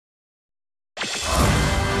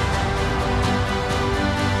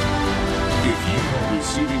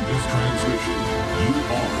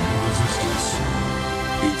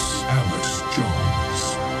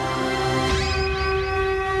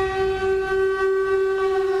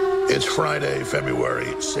It's Friday, February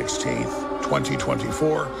 16th,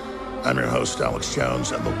 2024. I'm your host, Alex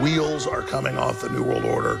Jones, and the wheels are coming off the New World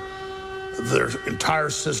Order. Their entire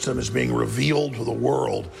system is being revealed to the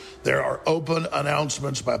world. There are open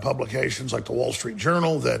announcements by publications like the Wall Street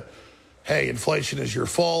Journal that, hey, inflation is your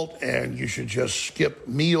fault and you should just skip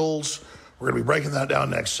meals. We're going to be breaking that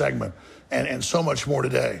down next segment, and so much more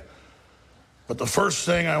today. But the first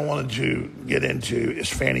thing I wanted to get into is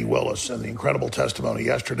Fani Willis and the incredible testimony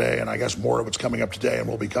yesterday, and I guess more of it's coming up today, and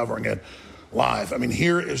we'll be covering it live. I mean,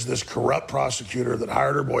 here is this corrupt prosecutor that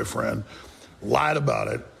hired her boyfriend, lied about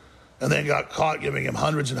it, and then got caught giving him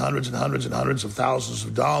hundreds and hundreds and hundreds and hundreds of thousands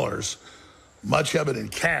of dollars, much of it in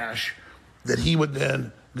cash, that he would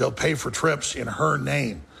then go pay for trips in her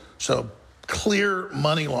name. So clear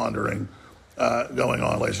money laundering going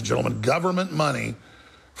on, ladies and gentlemen. Government money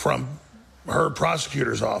from her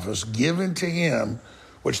prosecutor's office given to him,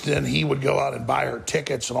 which then he would go out and buy her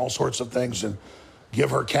tickets and all sorts of things and give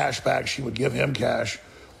her cash back. She would give him cash.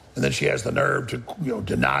 And then she has the nerve to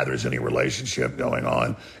deny there's any relationship going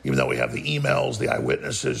on, even though we have the emails, the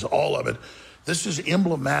eyewitnesses, all of it. This is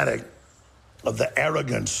emblematic of the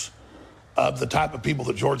arrogance of the type of people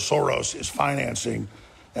that George Soros is financing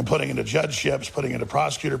and putting into judgeships, putting into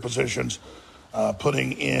prosecutor positions,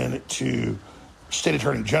 putting into state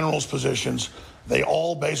attorney general's positions. They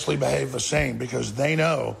all basically behave the same because they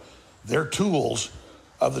know they're tools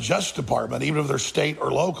of the Justice Department, even if they're state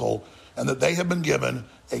or local, and that they have been given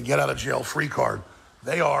a get-out-of-jail-free card.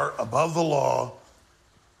 They are above the law,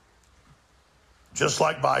 just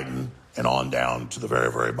like Biden, and on down to the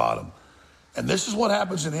very, very bottom. And this is what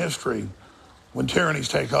happens in history when tyrannies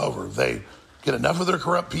take over. They get enough of their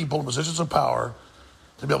corrupt people in positions of power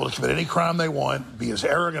to be able to commit any crime they want, be as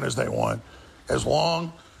arrogant as they want, as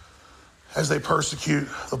long as they persecute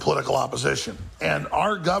the political opposition. And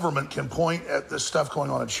our government can point at this stuff going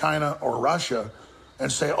on in China or Russia and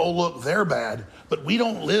say, oh, look, they're bad. But we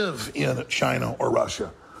don't live in China or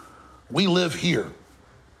Russia. We live here.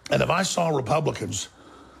 And if I saw Republicans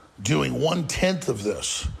doing 1/10 of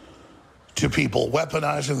this to people,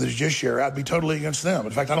 weaponizing the judiciary, I'd be totally against them.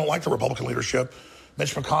 In fact, I don't like the Republican leadership.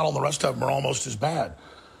 Mitch McConnell and the rest of them are almost as bad.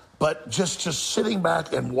 But just sitting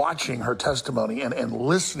back and watching her testimony and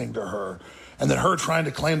listening to her, and then her trying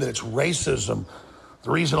to claim that it's racism,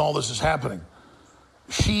 the reason all this is happening.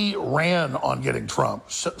 She ran on getting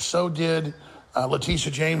Trump. So did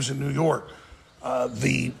Letitia James in New York.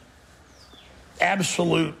 The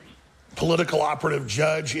absolute political operative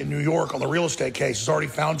judge in New York on the real estate case has already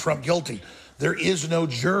found Trump guilty. There is no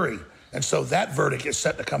jury. And so that verdict is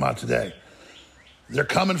set to come out today. They're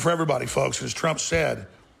coming for everybody, folks. As Trump said,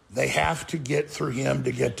 they have to get through him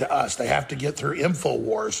to get to us. They have to get through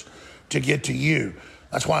InfoWars to get to you.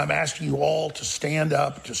 That's why I'm asking you all to stand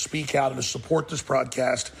up, to speak out, and to support this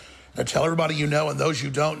broadcast. And tell everybody you know and those you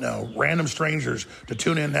don't know, random strangers, to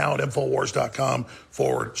tune in now at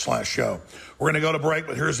Infowars.com/show. We're going to go to break,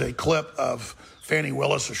 but here's a clip of Fani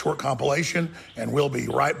Willis, a short compilation, and we'll be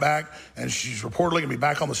right back. And she's reportedly going to be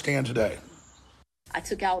back on the stand today. I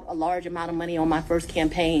took out a large amount of money on my first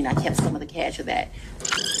campaign. I kept some of the cash of that.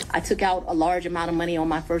 I took out a large amount of money on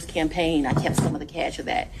my first campaign. I kept some of the cash of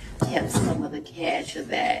that.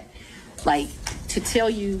 Like, to tell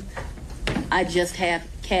you, I just have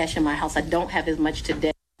cash in my house. I don't have as much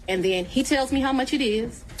today. And then he tells me how much it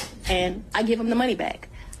is, and I give him the money back.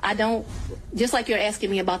 I don't, just like you're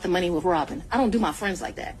asking me about the money with Robin, I don't do my friends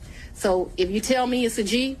like that. So if you tell me it's a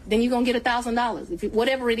G, then you're going to get $1,000.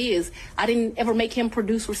 Whatever it is, I didn't ever make him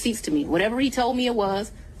produce receipts to me. Whatever he told me it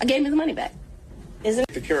was, I gave him his money back. Isn't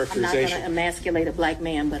the characterization? I'm not going to emasculate a black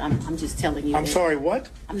man, but I'm just telling you. I'm sorry, what?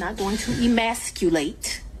 I'm not going to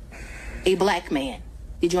emasculate a black man.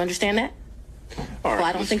 Did you understand that? All right, so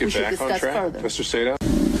I don't think we should discuss further. Mr. Sato?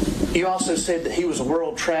 You also said that he was a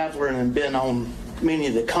world traveler and had been on many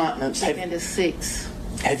of the continents. I've been to 6.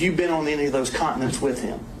 Have you been on any of those continents with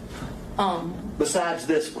him? Besides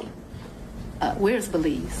this one? Where's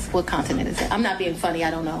Belize? What continent is that? I'm not being funny.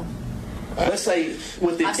 I don't know. Let's say,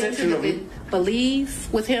 with the exception I've been to Belize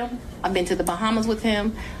with him. I've been to the Bahamas with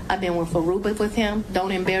him. I've been with Aruba with him.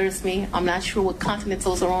 Don't embarrass me. I'm not sure what continents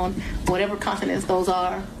those are on. Whatever continents those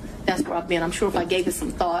are, that's where I've been. I'm sure if I gave it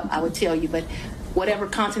some thought, I would tell you. But whatever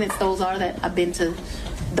continents those are, that I've been to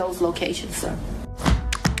those locations, sir.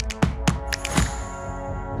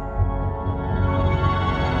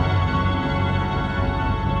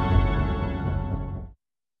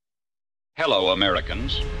 Hello,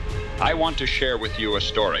 Americans. I want to share with you a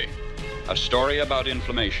story about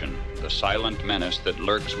inflammation, the silent menace that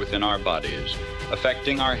lurks within our bodies,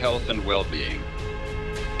 affecting our health and well-being.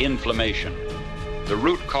 Inflammation, the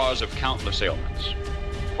root cause of countless ailments.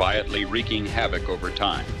 quietly wreaking havoc over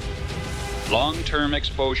time. Long-term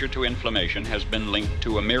exposure to inflammation has been linked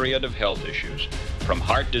to a myriad of health issues, from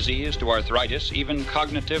heart disease to arthritis, even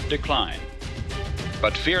cognitive decline.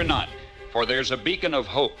 But fear not, for there's a beacon of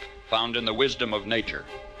hope found in the wisdom of nature,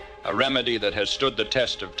 a remedy that has stood the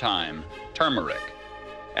test of time, turmeric.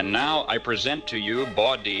 And now I present to you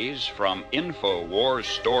bodies from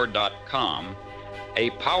InfoWarsStore.com, a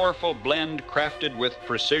powerful blend crafted with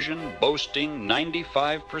precision, boasting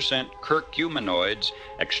 95% curcuminoids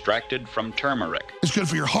extracted from turmeric. It's good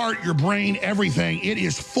for your heart, your brain, everything. It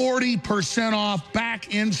is 40% off,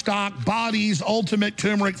 back in stock, Body's Ultimate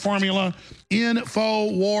Turmeric Formula,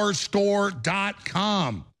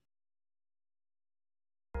 InfoWarsStore.com.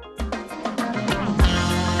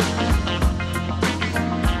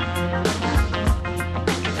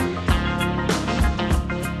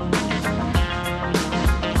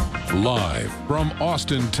 Live from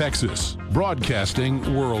Austin, Texas,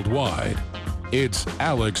 broadcasting worldwide, it's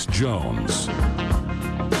Alex Jones.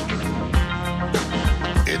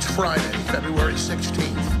 It's Friday, February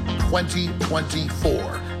 16th, 2024,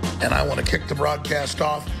 and I want to kick the broadcast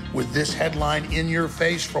off with this headline in your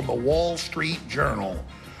face from the Wall Street Journal.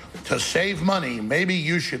 To save money, maybe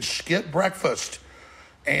you should skip breakfast.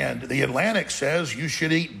 And the Atlantic says you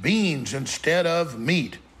should eat beans instead of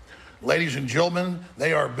meat. Ladies and gentlemen,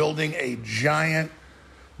 they are building a giant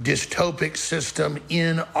dystopic system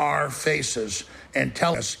in our faces and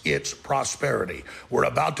telling us it's prosperity. We're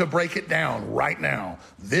about to break it down right now.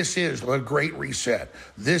 This is the Great Reset.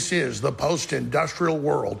 This is the post-industrial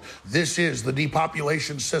world. This is the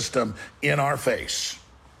depopulation system in our face.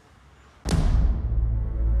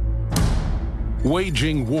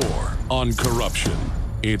 Waging war on corruption.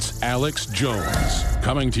 It's Alex Jones,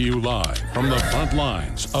 coming to you live from the front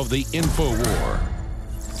lines of the InfoWar.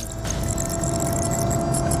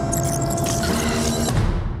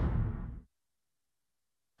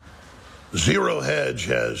 Zero Hedge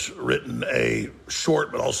has written a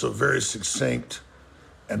short but also very succinct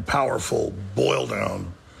and powerful boil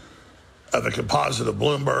down of a composite of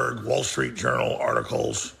Bloomberg, Wall Street Journal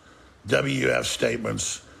articles, WEF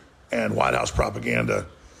statements, and White House propaganda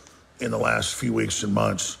in the last few weeks and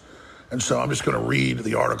months. And so I'm just going to read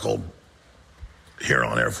the article here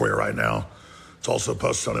on air for you right now. It's also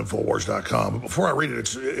posted on Infowars.com. But before I read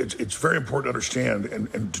it, it's very important to understand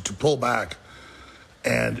and to pull back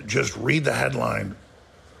and just read the headline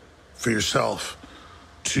for yourself,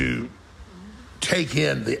 to take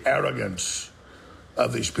in the arrogance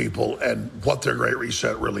of these people and what their Great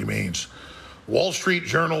Reset really means. Wall Street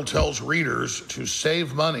Journal tells readers to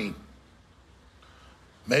save money.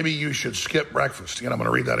 Maybe you should skip breakfast. Again, I'm going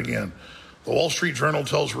to read that again. The Wall Street Journal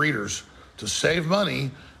tells readers to save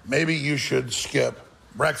money. Maybe you should skip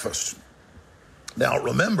breakfast. Now,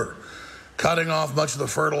 remember, cutting off much of the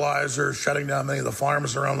fertilizer, shutting down many of the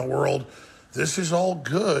farms around the world, this is all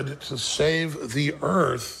good to save the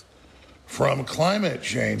earth from climate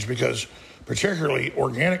change, because particularly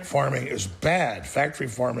organic farming is bad. Factory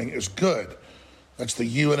farming is good. That's the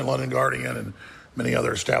UN and London Guardian and many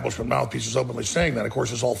other establishment mouthpieces openly saying that. Of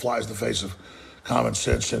course, this all flies in the face of common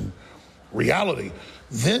sense and reality.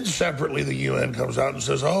 Then separately, the UN comes out and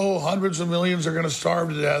says, oh, hundreds of millions are going to starve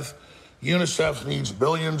to death. UNICEF needs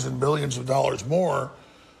billions and billions of dollars more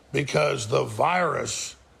because the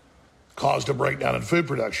virus caused a breakdown in food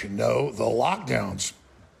production. No, the lockdowns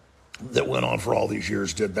that went on for all these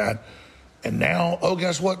years did that. And now, oh,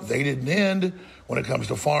 guess what? They didn't end when it comes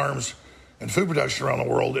to farms and food production around the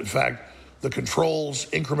world. In fact, the controls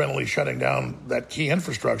incrementally shutting down that key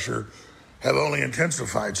infrastructure have only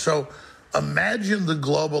intensified. So imagine the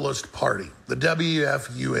globalist party, the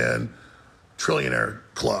WEF UN Trillionaire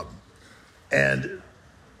Club. And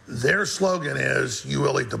their slogan is, you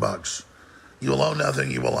will eat the bugs. You will own nothing,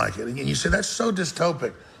 you will like it. And you say, that's so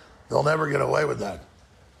dystopic. They'll never get away with that.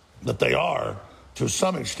 But they are, to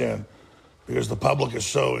some extent, because the public is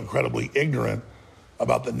so incredibly ignorant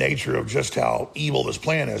about the nature of just how evil this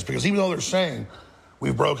plan is. Because even though they're saying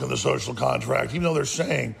we've broken the social contract, even though they're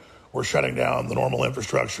saying we're shutting down the normal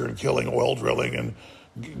infrastructure and killing oil drilling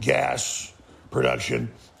and gas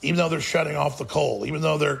production, even though they're shutting off the coal, even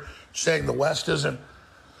though they're saying the West isn't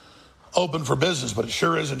open for business, but it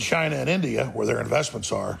sure is in China and India, where their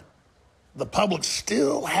investments are, the public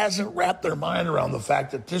still hasn't wrapped their mind around the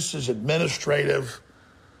fact that this is administrative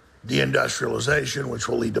deindustrialization, which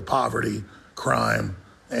will lead to poverty, crime,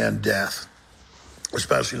 and death,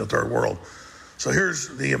 especially in the third world. So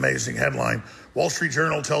here's the amazing headline. Wall Street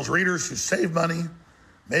Journal tells readers to save money.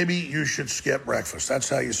 Maybe you should skip breakfast. That's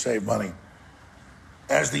how you save money.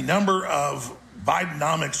 As the number of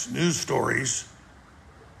Bidenomics news stories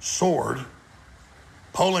soared,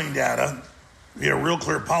 Polling data via Real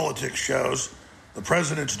Clear Politics shows the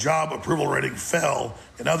president's job approval rating fell.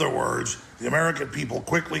 In other words, the American people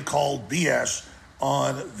quickly called BS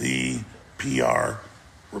on the PR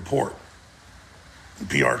report, the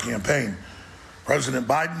PR campaign. President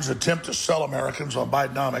Biden's attempt to sell Americans on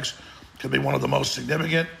Bidenomics could be one of the most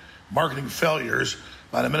significant marketing failures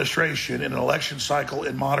by an administration in an election cycle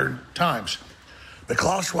in modern times. But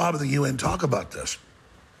Klaus Schwab and the UN talk about this.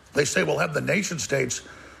 They say we'll have the nation states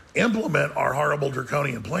implement our horrible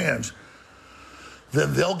draconian plans,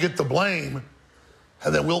 then they'll get the blame,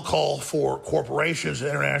 and then we'll call for corporations and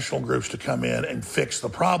international groups to come in and fix the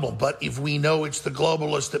problem. But if we know it's the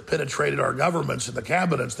globalists that penetrated our governments and the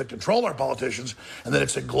cabinets that control our politicians, and that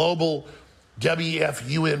it's a global WEF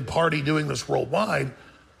UN party doing this worldwide,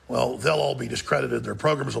 well, they'll all be discredited, their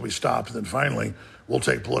programs will be stopped, and then finally we'll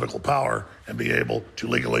take political power and be able to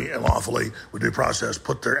legally and lawfully, with due process,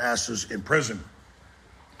 put their asses in prison.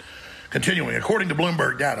 Continuing, according to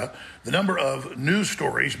Bloomberg data, the number of news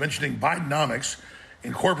stories mentioning Bidenomics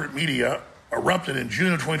in corporate media erupted in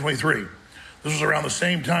June of 2023. This was around the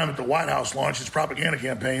same time that the White House launched its propaganda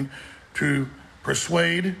campaign to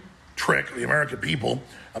trick the American people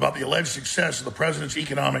about the alleged success of the president's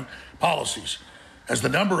economic policies. As the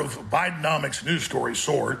number of Bidenomics news stories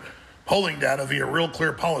soared, polling data via Real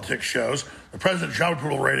Clear Politics shows the president's job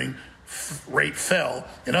approval rate fell.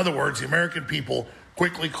 In other words, the American people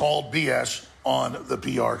quickly called BS on the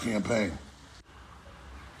PR campaign.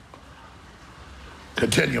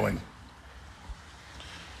 Continuing.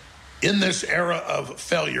 In this era of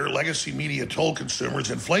failure, legacy media told consumers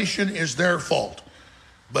inflation is their fault,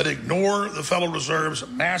 but ignore the Federal Reserve's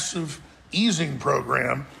massive easing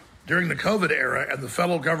program during the COVID era and the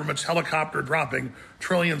federal government's helicopter dropping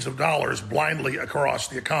trillions of dollars blindly across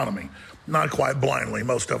the economy. Not quite blindly,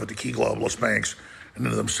 most of it to key globalist banks and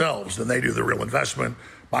to themselves. Then they do the real investment,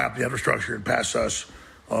 buy up the infrastructure, and pass us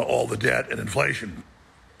all the debt and inflation.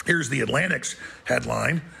 Here's the Atlantic's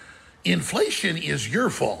headline: inflation is your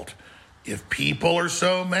fault. If people are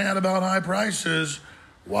so mad about high prices,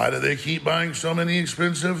 why do they keep buying so many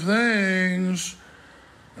expensive things?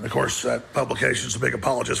 And of course, that publication is a big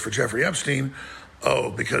apologist for Jeffrey Epstein.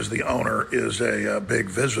 Oh, because the owner is a big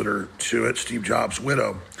visitor to it, Steve Jobs'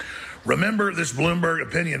 widow. Remember this Bloomberg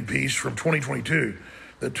opinion piece from 2022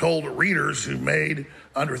 that told readers who made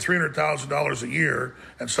under $300,000 a year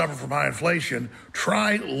and suffer from high inflation,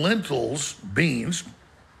 try lentils, beans,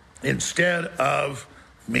 instead of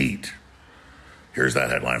meat. Here's that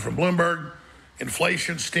headline from Bloomberg.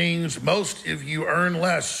 Inflation stings. Most of you earn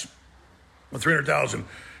less with $300,000.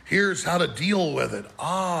 Here's how to deal with it.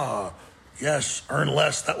 Yes, earn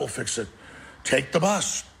less. That will fix it. Take the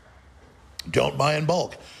bus. Don't buy in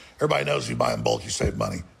bulk. Everybody knows if you buy in bulk, you save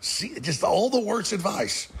money. See, just all the worst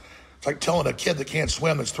advice. It's like telling a kid that can't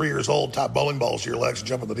swim, that's 3 years old, tie bowling balls to your legs and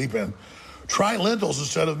jump in the deep end. Try lentils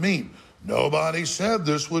instead of meat. Nobody said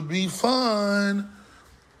this would be fun.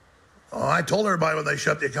 I told everybody when they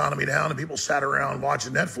shut the economy down and people sat around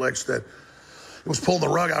watching Netflix that it was pulling the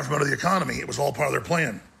rug out from under the economy. It was all part of their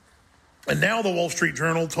plan. And now the Wall Street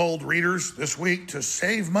Journal told readers this week to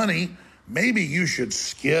save money, maybe you should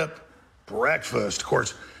skip breakfast. Of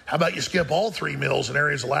course, how about you skip all 3 meals in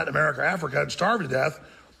areas of Latin America, Africa, and starve to death?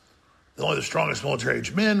 Only the strongest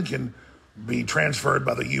military-aged men can be transferred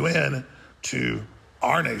by the UN to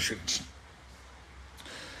our nations.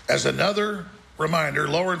 As another reminder,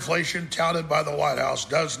 lower inflation touted by the White House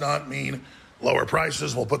does not mean lower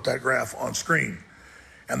prices. We'll put that graph on screen.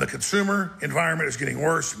 And the consumer environment is getting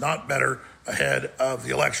worse, not better, ahead of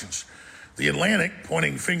the elections. The Atlantic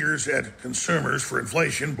pointing fingers at consumers for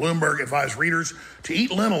inflation. Bloomberg advised readers to eat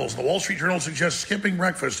lentils. The Wall Street Journal suggests skipping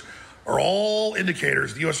breakfast are all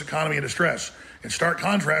indicators of the U.S. economy in distress. In stark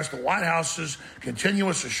contrast, the White House's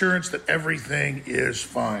continuous assurance that everything is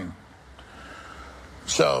fine.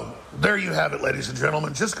 So there you have it, ladies and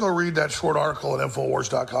gentlemen. Just go read that short article at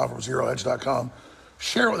Infowars.com from ZeroHedge.com.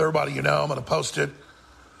 Share it with everybody you know. I'm going to post it.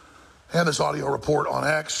 And this audio report on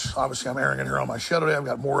X. Obviously, I'm airing it here on my show today. I've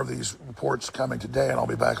got more of these reports coming today, and I'll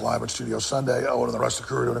be back live in studio Sunday. Owen and the rest of the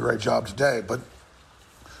crew are doing a great job today. But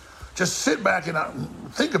just sit back and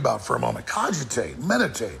think about for a moment, cogitate,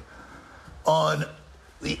 meditate on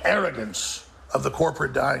the arrogance of the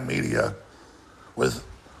corporate dying media with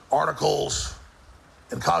articles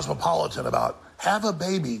in Cosmopolitan about have a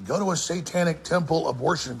baby, go to a satanic temple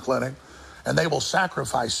abortion clinic, and they will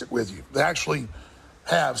sacrifice it with you. They actually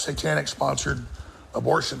have satanic-sponsored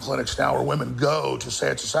abortion clinics now where women go to say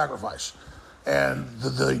it's a sacrifice. And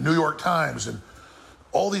the New York Times and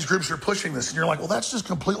all these groups are pushing this, and you're like, well, that's just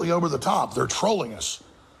completely over the top. They're trolling us.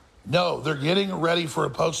 No, they're getting ready for a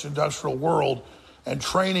post-industrial world and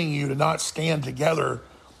training you to not stand together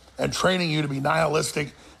and training you to be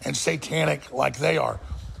nihilistic and satanic like they are.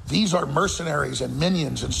 These are mercenaries and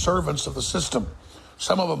minions and servants of the system.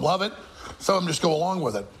 Some of them love it. Some of them just go along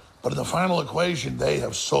with it. But in the final equation, they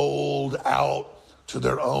have sold out to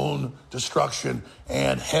their own destruction,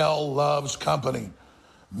 and hell loves company.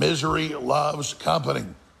 Misery loves company.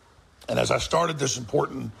 And as I started this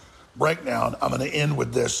important breakdown, I'm going to end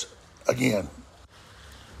with this again.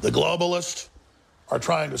 The globalists are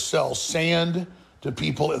trying to sell sand to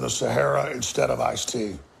people in the Sahara instead of iced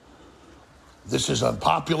tea. This is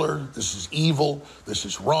unpopular. This is evil. This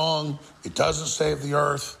is wrong. It doesn't save the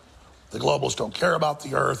earth. The globalists don't care about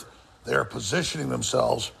the earth. They are positioning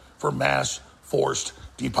themselves for mass forced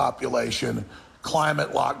depopulation,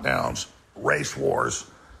 climate lockdowns, race wars,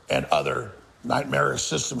 and other nightmarish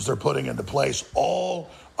systems they're putting into place all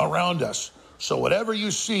around us. So whatever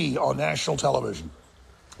you see on national television,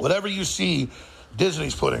 whatever you see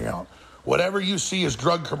Disney's putting out, whatever you see as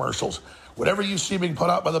drug commercials, whatever you see being put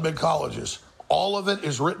out by the big colleges, all of it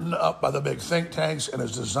is written up by the big think tanks and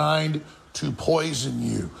is designed to poison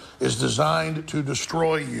you, is designed to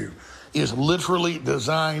destroy you, is literally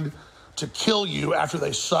designed to kill you after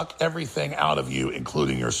they suck everything out of you,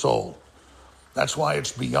 including your soul. That's why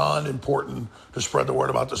it's beyond important to spread the word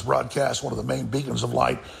about this broadcast, one of the main beacons of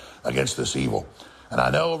light against this evil. And I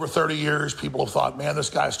know over 30 years, people have thought, man, this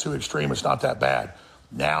guy's too extreme. It's not that bad.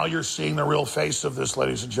 Now you're seeing the real face of this,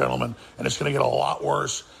 ladies and gentlemen, and it's going to get a lot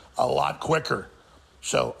worse, a lot quicker.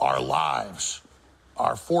 So our lives,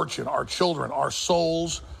 our fortune, our children, our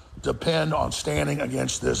souls depend on standing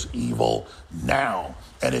against this evil now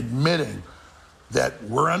and admitting that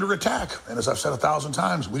we're under attack. And as I've said 1,000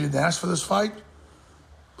 times, we didn't ask for this fight,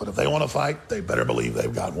 but if they want to fight, they better believe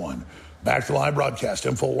they've got one. Back to live broadcast,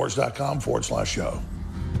 Infowars.com/show.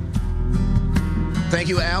 Thank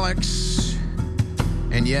you, Alex.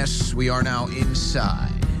 And yes, we are now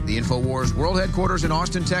inside the InfoWars World Headquarters in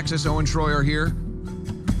Austin, Texas. Owen Schroyer here,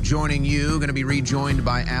 joining you. Going to be rejoined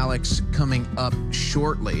by Alex coming up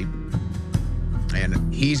shortly.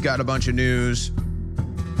 And he's got a bunch of news.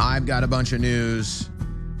 I've got a bunch of news.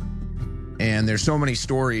 And there's so many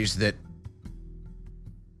stories that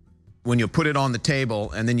when you put it on the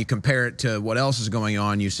table and then you compare it to what else is going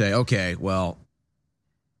on, you say, okay, well,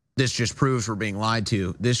 this just proves we're being lied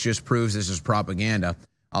to. This just proves this is propaganda.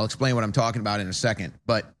 I'll explain what I'm talking about in a second.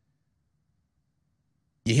 But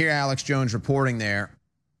you hear Alex Jones reporting there,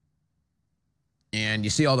 and you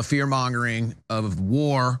see all the fear-mongering of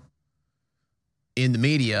war in the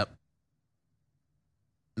media.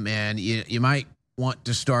 Man, you might want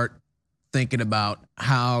to start thinking about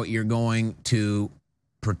how you're going to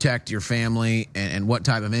protect your family and what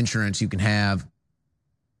type of insurance you can have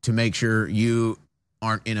to make sure you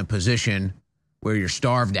aren't in a position where you're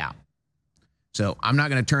starved out. So I'm not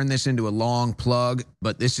going to turn this into a long plug,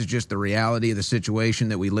 but this is just the reality of the situation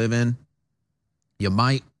that we live in. You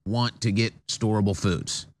might want to get storable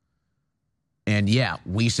foods. And yeah,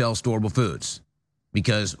 we sell storable foods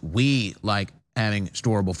because we like having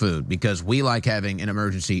storable food, because we like having an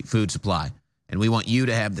emergency food supply, and we want you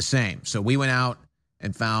to have the same. So we went out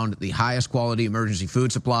and found the highest quality emergency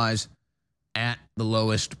food supplies at the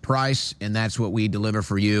lowest price, and that's what we deliver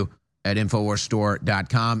for you at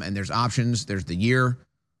InfoWarsStore.com. And there's options. There's the year-long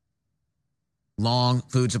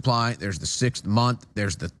food supply. There's the 6 month.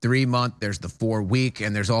 There's the 3 month. There's the 4 week.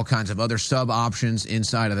 And there's all kinds of other sub-options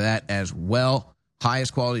inside of that as well.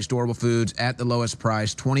 Highest quality storable foods at the lowest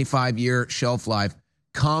price. 25-year shelf life.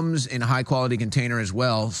 Comes in a high-quality container as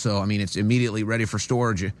well. So, I mean, it's immediately ready for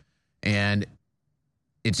storage. And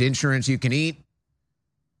it's insurance you can eat.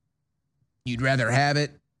 You'd rather have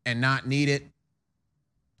it and not need it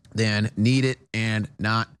than need it and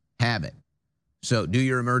not have it. So do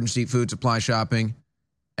your emergency food supply shopping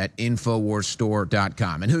at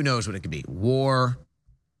InfoWarsStore.com. And who knows what it could be? War,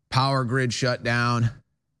 power grid shutdown,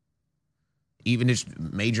 even just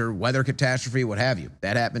major weather catastrophe, what have you.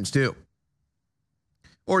 That happens too.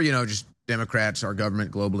 Or, just Democrats, our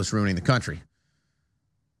government, globalists ruining the country.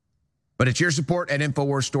 But it's your support at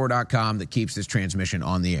InfoWarsStore.com that keeps this transmission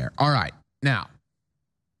on the air. All right. Now,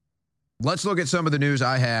 let's look at some of the news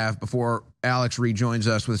I have before Alex rejoins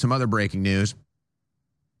us with some other breaking news.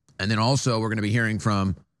 And then also we're going to be hearing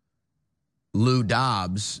from Lou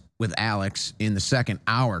Dobbs with Alex in the second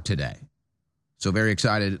hour today. So very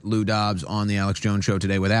excited, Lou Dobbs on the Alex Jones Show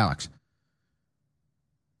today with Alex.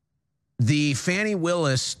 The Fani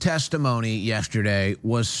Willis testimony yesterday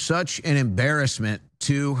was such an embarrassment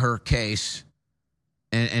to her case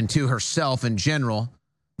and to herself in general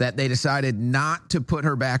that they decided not to put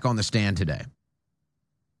her back on the stand today.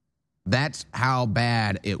 That's how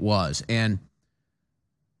bad it was. And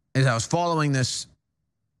as I was following this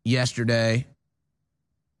yesterday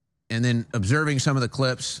and then observing some of the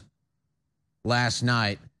clips last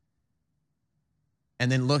night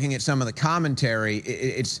and then looking at some of the commentary,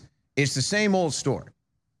 it's the same old story.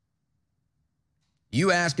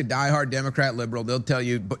 You ask a diehard Democrat liberal, they'll tell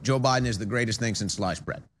you Joe Biden is the greatest thing since sliced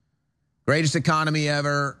bread. Greatest economy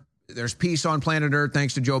ever. There's peace on planet Earth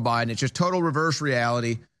thanks to Joe Biden. It's just total reverse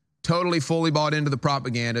reality, totally fully bought into the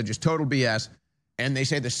propaganda, just total BS. And they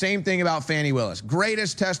say the same thing about Fani Willis.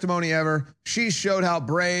 Greatest testimony ever. She showed how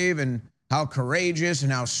brave and how courageous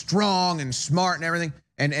and how strong and smart and everything.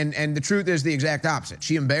 And the truth is the exact opposite.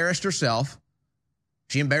 She embarrassed herself.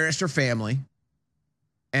 She embarrassed her family.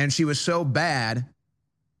 And she was so bad.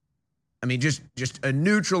 I mean, just a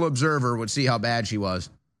neutral observer would see how bad she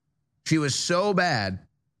was. She was so bad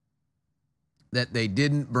that they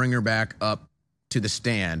didn't bring her back up to the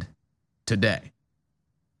stand today.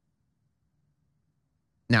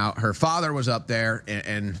 Now, her father was up there,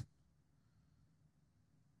 and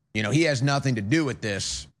you know, he has nothing to do with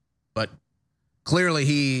this, but clearly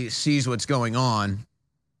he sees what's going on.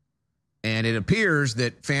 And it appears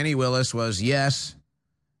that Fani Willis was, yes,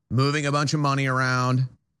 moving a bunch of money around,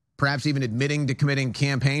 perhaps even admitting to committing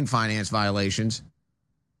campaign finance violations.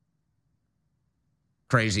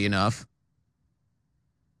 Crazy enough.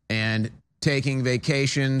 And taking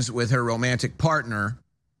vacations with her romantic partner,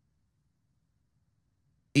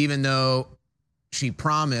 even though she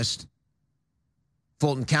promised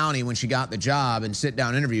Fulton County when she got the job and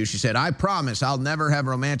sit-down interview, she said, I promise I'll never have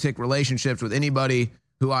romantic relationships with anybody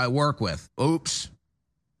who I work with. Oops.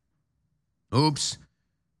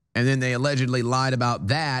 And then they allegedly lied about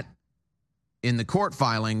that in the court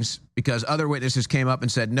filings because other witnesses came up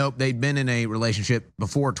and said, nope, they'd been in a relationship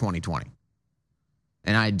before 2020.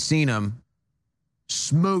 And I'd seen them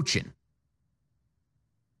smooching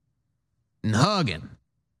and hugging.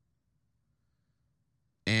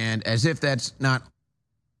 And as if that's not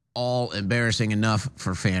all embarrassing enough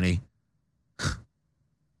for Fani,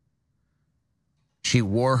 she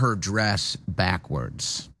wore her dress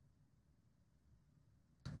backwards.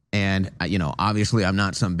 And, you know, obviously I'm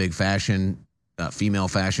not some big female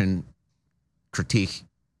fashion critique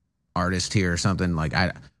artist here or something like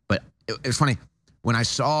but it was funny. When I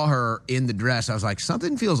saw her in the dress, I was like,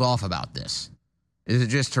 something feels off about this. Is it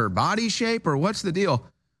just her body shape or what's the deal?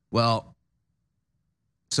 Well,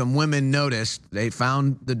 some women noticed, they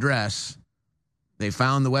found the dress. They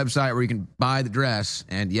found the website where you can buy the dress.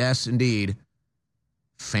 And yes, indeed,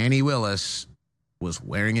 Fani Willis was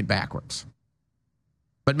wearing it backwards.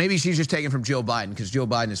 But maybe she's just taken from Joe Biden because Joe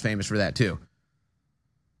Biden is famous for that too.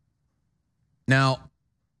 Now,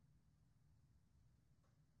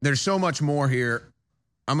 there's so much more here.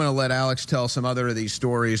 I'm going to let Alex tell some other of these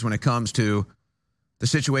stories when it comes to the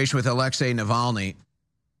situation with Alexei Navalny.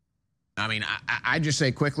 I mean, I just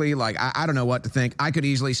say quickly, like, I don't know what to think. I could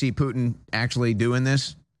easily see Putin actually doing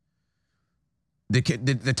this.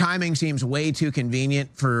 The timing seems way too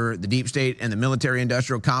convenient for the deep state and the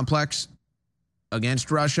military-industrial complex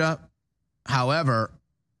against Russia. However,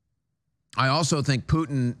 I also think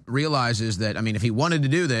Putin realizes that, I mean, if he wanted to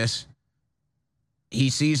do this, he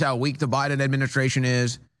sees how weak the Biden administration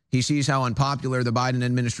is. He sees how unpopular the Biden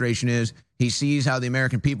administration is. He sees how the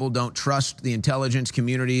American people don't trust the intelligence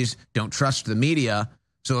communities, don't trust the media.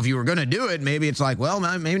 So if you were going to do it, maybe it's like, well,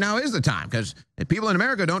 maybe now is the time because people in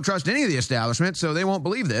America don't trust any of the establishment, so they won't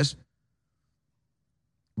believe this.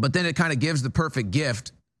 But then it kind of gives the perfect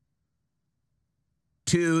gift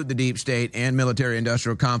to the deep state and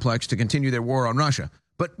military-industrial complex to continue their war on Russia.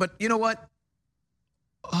 But you know what?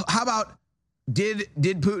 How about did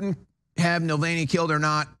Putin have Navalny killed or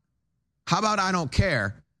not? How about I don't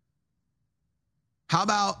care? How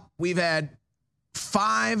about we've had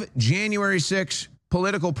 5 January 6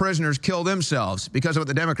 political prisoners kill themselves because of what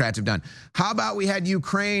the Democrats have done? How about we had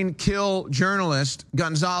Ukraine kill journalist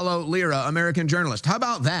Gonzalo Lira, American journalist? How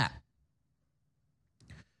about that?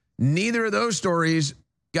 Neither of those stories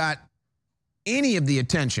got any of the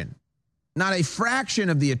attention, not a fraction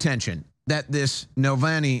of the attention that this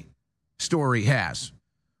Navalny story has,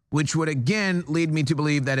 which would again lead me to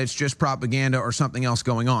believe that it's just propaganda or something else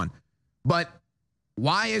going on. But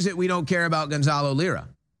why is it we don't care about Gonzalo Lira?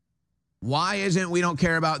 Why isn't we don't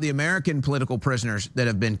care about the American political prisoners that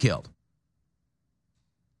have been killed?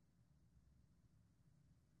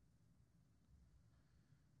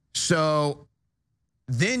 So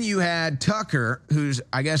then you had Tucker, who's,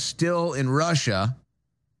 I guess, still in Russia,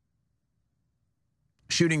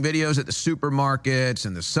 shooting videos at the supermarkets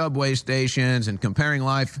and the subway stations and comparing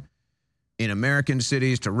life in American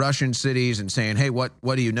cities to Russian cities and saying, hey, what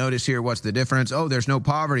do you notice here? What's the difference? Oh, there's no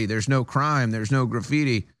poverty. There's no crime. There's no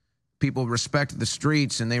graffiti. people respect the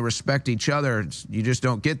streets and they respect each other. You just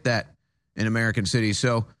don't get that in American cities.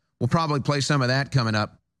 So we'll probably play some of that coming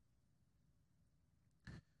up.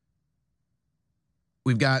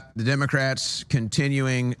 We've got the Democrats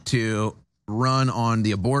continuing to run on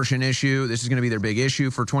the abortion issue. This is going to be their big issue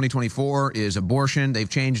for 2024 is abortion. They've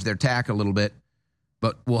changed their tack a little bit,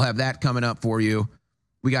 but we'll have that coming up for you.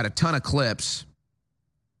 We got a ton of clips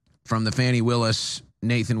from the Fani Willis,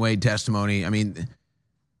 Nathan Wade testimony. I mean,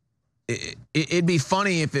 it'd be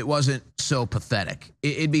funny if it wasn't so pathetic.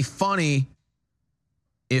 It'd be funny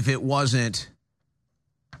if it wasn't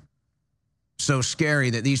so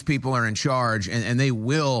scary that these people are in charge and they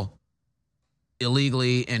will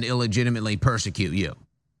illegally and illegitimately persecute you.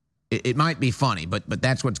 It might be funny, but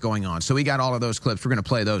that's what's going on. So we got all of those clips. We're going to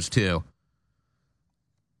play those too.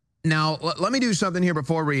 Now, let me do something here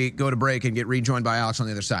before we go to break and get rejoined by Alex on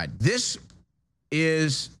the other side. This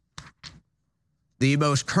is the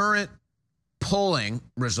most current polling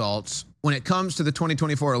results when it comes to the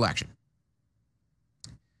 2024 election.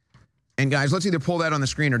 And guys, let's either pull that on the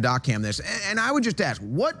screen or doc cam this. And I would just ask,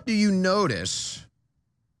 what do you notice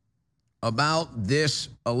about this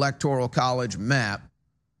electoral college map,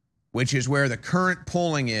 which is where the current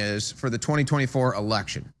polling is for the 2024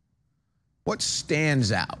 election? What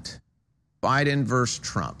stands out? Biden versus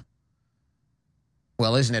Trump.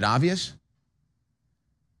 Well, isn't it obvious?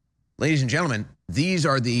 Ladies and gentlemen, these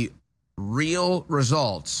are the real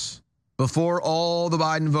results before all the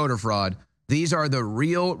Biden voter fraud. These are the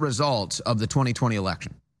real results of the 2020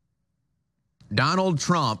 election. Donald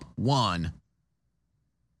Trump won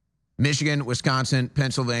Michigan, Wisconsin,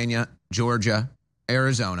 Pennsylvania, Georgia,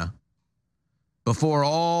 Arizona, before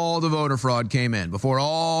all the voter fraud came in, before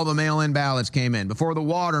all the mail-in ballots came in, before the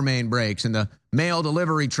water main breaks and the mail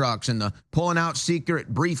delivery trucks and the pulling out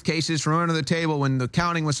secret briefcases from under the table when the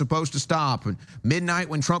counting was supposed to stop, and midnight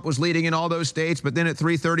when Trump was leading in all those states, but then at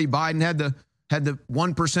 3:30 Biden had the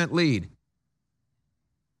 1% lead.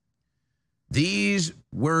 These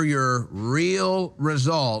were your real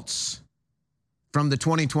results from the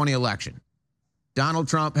 2020 election. Donald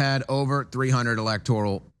Trump had over 300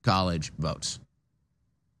 electoral college votes.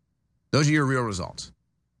 Those are your real results.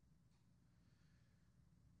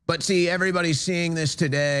 But see, everybody's seeing this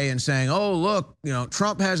today and saying, oh, look,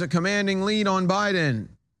 Trump has a commanding lead on Biden.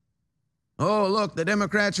 Oh, look, the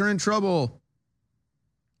Democrats are in trouble.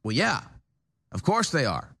 Well, yeah, of course they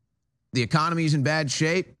are. The economy's in bad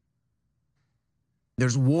shape.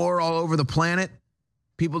 There's war all over the planet.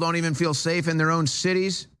 People don't even feel safe in their own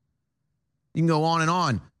cities. You can go on and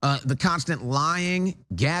on. The constant lying,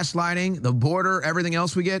 gaslighting, the border, everything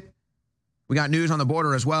else we get. We got news on the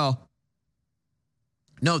border as well.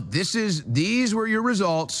 No, these were your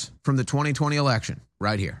results from the 2020 election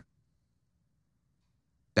right here.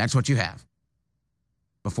 That's what you have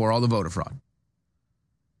before all the voter fraud.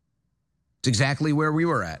 It's exactly where we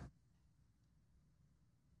were at.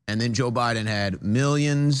 And then Joe Biden had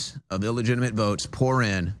millions of illegitimate votes pour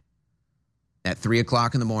in at 3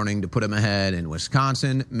 o'clock in the morning to put him ahead in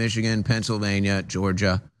Wisconsin, Michigan, Pennsylvania,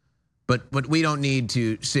 Georgia. But we don't need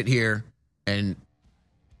to sit here and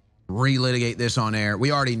relitigate this on air.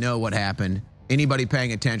 We already know what happened. Anybody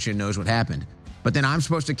paying attention knows what happened. But then I'm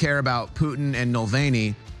supposed to care about Putin and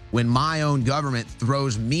Navalny when my own government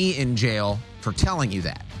throws me in jail for telling you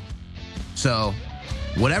that. So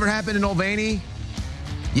whatever happened to Navalny,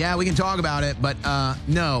 yeah, we can talk about it, but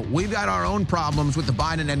no, we've got our own problems with the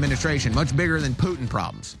Biden administration, much bigger than Putin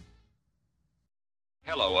problems.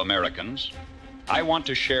 Hello, Americans. I want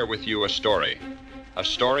to share with you a story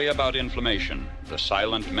about inflammation, the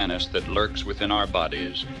silent menace that lurks within our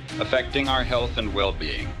bodies, affecting our health and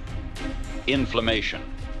well-being. Inflammation,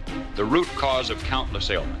 the root cause of countless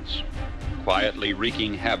ailments, quietly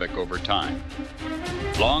wreaking havoc over time.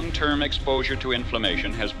 Long-term exposure to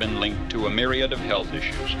inflammation has been linked to a myriad of health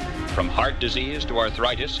issues, from heart disease to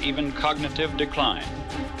arthritis, even cognitive decline.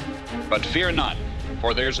 But fear not,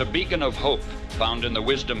 for there's a beacon of hope found in the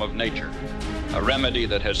wisdom of nature, a remedy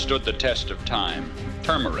that has stood the test of time,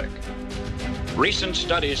 turmeric. Recent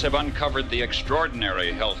studies have uncovered the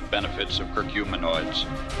extraordinary health benefits of curcuminoids,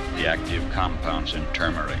 the active compounds in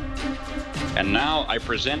turmeric. And now I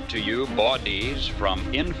present to you Bodies from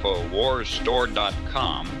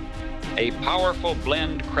InfoWarsStore.com, a powerful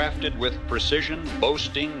blend crafted with precision,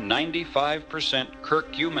 boasting 95%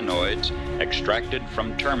 curcuminoids extracted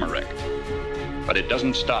from turmeric. But it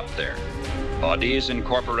doesn't stop there. Bodies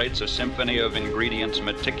incorporates a symphony of ingredients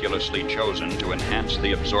meticulously chosen to enhance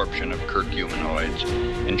the absorption of curcuminoids,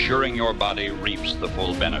 ensuring your body reaps the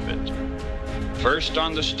full benefit. First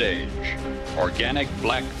on the stage, organic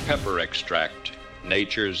black pepper extract,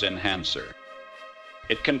 nature's enhancer.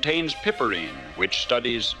 It contains piperine, which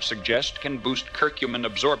studies suggest can boost curcumin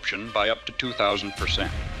absorption by up to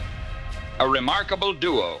 2,000%. A remarkable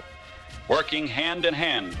duo, working hand in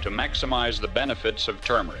hand to maximize the benefits of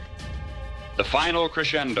turmeric. The final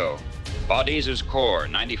crescendo, Bodese's core,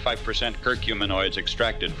 95% curcuminoids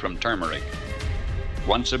extracted from turmeric.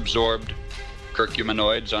 Once absorbed,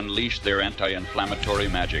 curcuminoids unleash their anti-inflammatory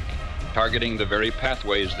magic, targeting the very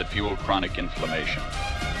pathways that fuel chronic inflammation.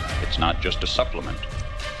 It's not just a supplement.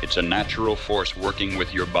 It's a natural force working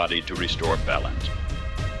with your body to restore balance.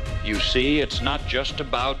 You see, it's not just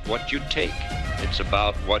about what you take. It's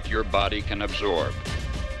about what your body can absorb.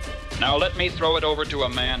 Now let me throw it over to a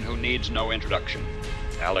man who needs no introduction,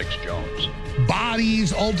 Alex Jones.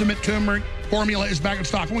 Body's Ultimate Turmeric Formula is back in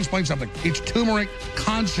stock. I want to explain something. It's turmeric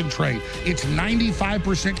concentrate. It's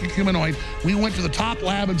 95% curcuminoid. We went to the top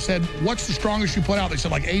lab and said, what's the strongest you put out? They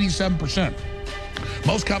said like 87%.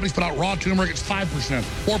 Most companies put out raw turmeric, it's 5%,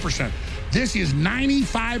 4%. This is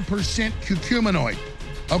 95% curcuminoid,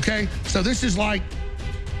 okay? So this is like,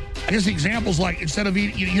 I guess the example's like, instead of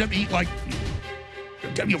eating, you have to eat like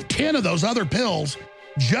 10 of those other pills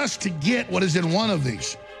just to get what is in one of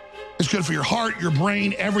these. It's good for your heart, your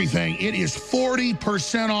brain, everything. It is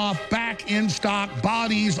 40% off, back in stock.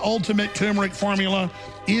 Body's Ultimate Turmeric Formula,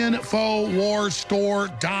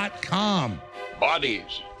 InfoWarsStore.com.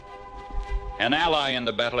 Bodies, an ally in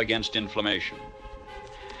the battle against inflammation.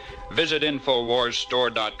 Visit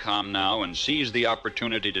InfoWarsStore.com now and seize the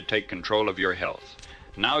opportunity to take control of your health.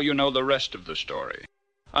 Now you know the rest of the story.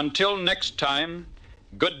 Until next time,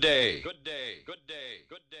 good day. Good day. Good day.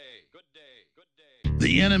 Good day. Good day. Good day.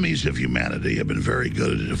 The enemies of humanity have been very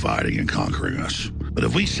good at dividing and conquering us. But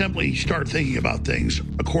if we simply start thinking about things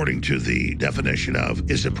according to the definition of,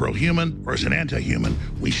 is it pro-human or is it anti-human,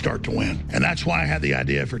 we start to win. And that's why I had the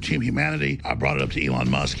idea for Team Humanity. I brought it up to Elon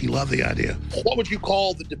Musk. He loved the idea. What would you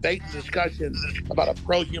call the debate and discussion about a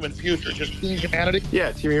pro-human future? Just Team Humanity?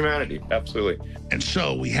 Yeah, Team Humanity. Absolutely. And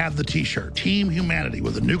so we have the t-shirt, Team Humanity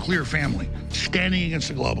with a nuclear family, standing against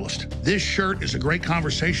the globalist. This shirt is a great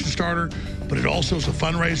conversation starter, but it also is a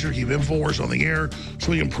fundraiser to keep InfoWars on the air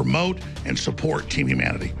so we can promote and support Team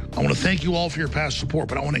Humanity. I want to thank you all for your past support,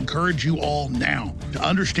 but I want to encourage you all now to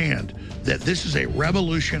understand that this is a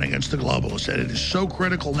revolution against the globalists, and it is so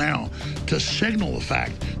critical now to signal the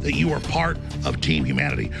fact that you are part of Team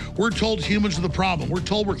Humanity. We're told humans are the problem. We're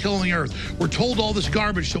told we're killing the earth. We're told all this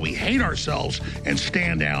garbage, so we hate ourselves and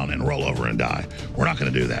stand down and roll over and die. We're not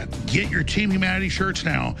going to do that. Get your Team Humanity shirts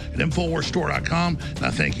now at InfoWarsStore.com, and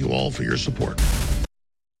I thank you all for your support.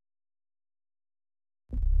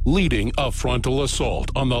 Leading a frontal assault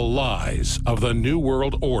on the lies of the New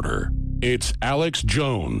World Order, it's Alex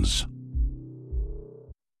Jones.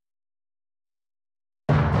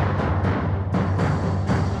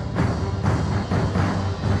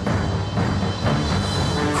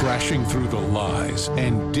 Crashing through the lies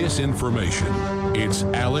and disinformation, it's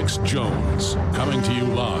Alex Jones, coming to you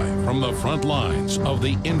live from the front lines of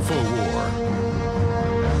the InfoWar.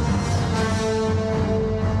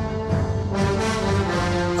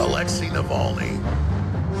 Alexei Navalny,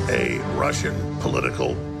 a Russian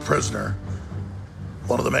political prisoner,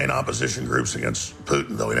 one of the main opposition groups against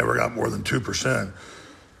Putin, though he never got more than 2%,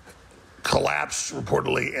 collapsed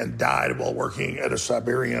reportedly and died while working at a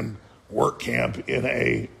Siberian work camp in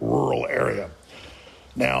a rural area.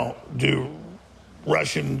 Now, do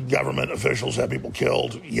Russian government officials have people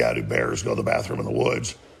killed? Yeah. Do bears go to the bathroom in the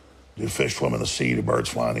woods? Do fish swim in the sea? Do birds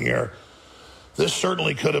fly in the air? This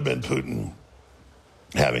certainly could have been Putin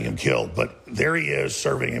having him killed, but there he is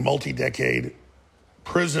serving a multi-decade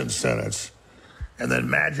prison sentence, and then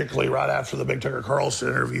magically right after the big Tucker Carlson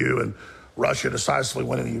interview and Russia decisively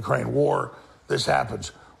winning the Ukraine war, this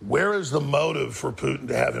happens. Where is the motive for Putin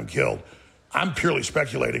to have him killed? I'm purely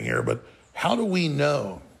speculating here, but how do we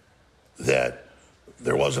know that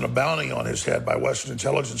there wasn't a bounty on his head by Western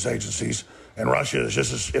intelligence agencies and Russia is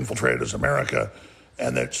just as infiltrated as America,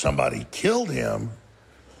 and that somebody killed him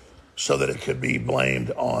so that it could be blamed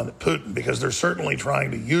on Putin? Because they're certainly trying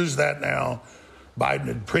to use that now. Biden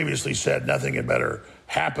had previously said nothing had better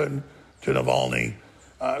happen to Navalny.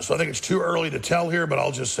 So I think it's too early to tell here, but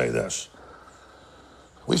I'll just say this.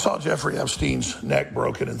 We saw Jeffrey Epstein's neck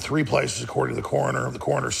broken in 3 places, according to the coroner. The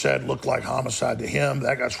coroner said looked like homicide to him.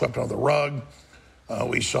 That got swept under the rug.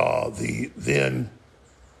 We saw the then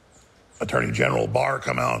Attorney General Barr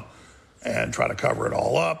come out and try to cover it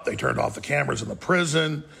all up. They turned off the cameras in the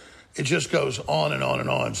prison. It just goes on and on and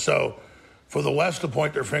on. So for the West to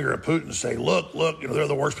point their finger at Putin and say, look, they're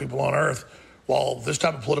the worst people on earth, while this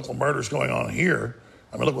type of political murder is going on here.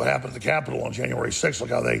 I mean, look what happened at the Capitol on January 6th. Look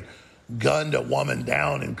how they gunned a woman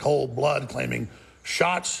down in cold blood, claiming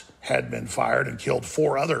shots had been fired and killed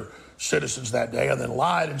 4 other citizens that day, and then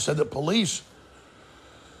lied and said that police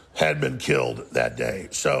had been killed that day.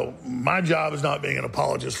 So my job is not being an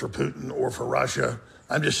apologist for Putin or for Russia.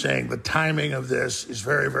 I'm just saying the timing of this is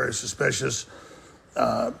very, very suspicious.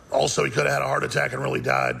 Also, he could have had a heart attack and really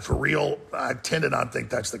died for real. I tend to not think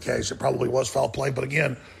that's the case. It probably was foul play. But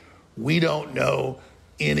again, we don't know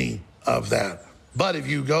any of that. But if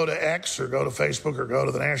you go to X or go to Facebook or go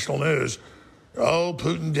to the national news, oh,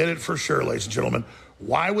 Putin did it for sure, ladies and gentlemen.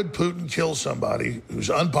 Why would Putin kill somebody who's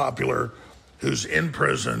unpopular, who's in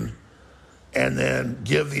prison, and then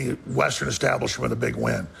give the Western establishment a big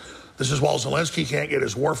win? This is while Zelensky can't get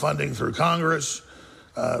his war funding through Congress.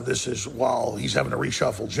 This is while he's having to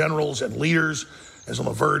reshuffle generals and leaders, is on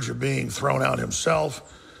the verge of being thrown out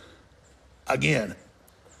himself. Again,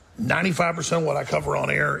 95% of what I cover on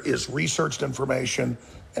air is researched information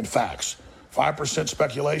and facts. 5%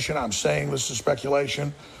 speculation. I'm saying this is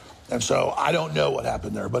speculation. And so I don't know what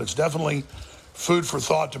happened there, but it's definitely food for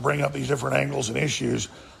thought to bring up these different angles and issues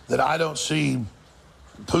that I don't see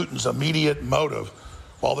Putin's immediate motive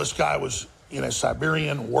while this guy was in a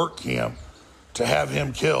Siberian work camp to have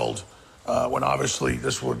him killed, when obviously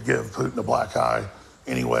this would give Putin a black eye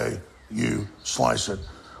any way you slice it.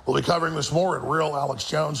 We'll be covering this more at Real Alex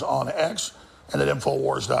Jones on X and at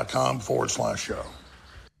Infowars.com/show.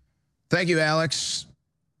 Thank you, Alex.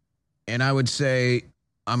 And I would say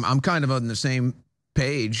I'm kind of on the same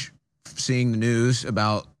page seeing the news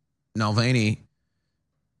about Navalny.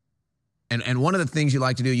 And one of the things you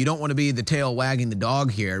like to do, you don't want to be the tail wagging the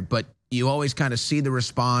dog here, but you always kind of see the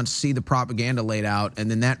response, see the propaganda laid out, and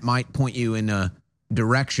then that might point you in a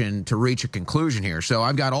direction to reach a conclusion here. So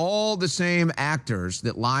I've got all the same actors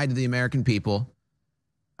that lied to the American people.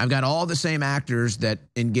 I've got all the same actors that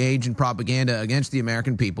engage in propaganda against the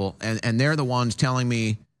American people, and they're the ones telling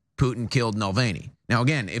me Putin killed Navalny. Now,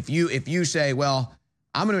 again, if you say, well,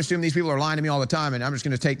 I'm going to assume these people are lying to me all the time, and I'm just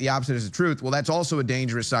going to take the opposite as the truth, well, that's also a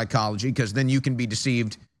dangerous psychology, because then you can be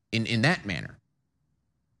deceived in that manner.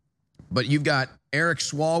 But you've got Eric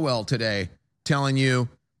Swalwell today telling you,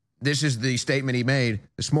 this is the statement he made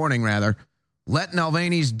this morning, rather, let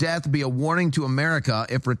Navalny's death be a warning to America.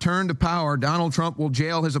 If returned to power, Donald Trump will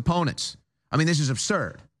jail his opponents. I mean, this is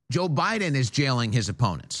absurd. Joe Biden is jailing his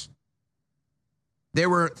opponents. There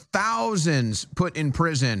were thousands put in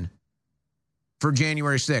prison for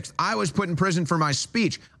January 6th. I was put in prison for my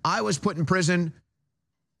speech. I was put in prison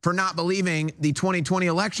for not believing the 2020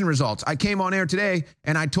 election results. I came on air today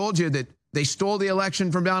and I told you that they stole the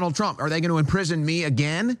election from Donald Trump. Are they going to imprison me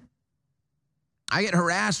again? I get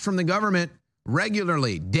harassed from the government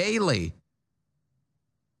regularly, daily.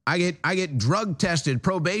 I get drug tested,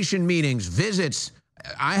 probation meetings, visits.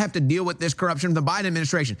 I have to deal with this corruption of the Biden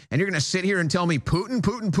administration. And you're going to sit here and tell me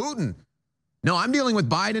Putin? No, I'm dealing with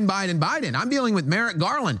Biden. I'm dealing with Merrick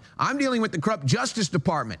Garland. I'm dealing with the corrupt Justice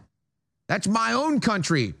Department. That's my own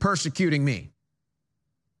country persecuting me.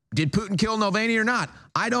 Did Putin kill Navalny or not?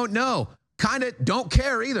 I don't know. Kind of don't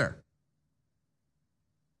care either.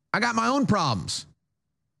 I got my own problems.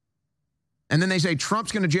 And then they say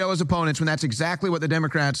Trump's going to jail his opponents when that's exactly what the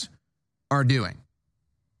Democrats are doing.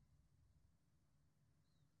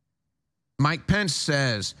 Mike Pence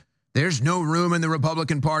says there's no room in the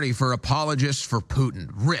Republican Party for apologists for Putin.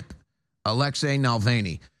 Rip Alexei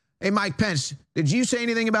Navalny. Hey, Mike Pence, did you say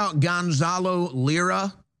anything about Gonzalo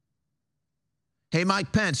Lira? Hey,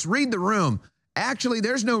 Mike Pence, read the room. Actually,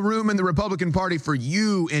 there's no room in the Republican Party for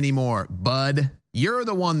you anymore, bud. You're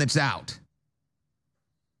the one that's out.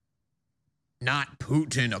 Not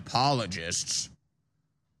Putin apologists.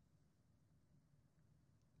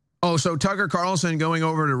 Oh, so Tucker Carlson going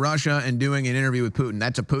over to Russia and doing an interview with Putin,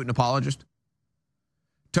 that's a Putin apologist?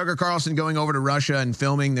 Tucker Carlson going over to Russia and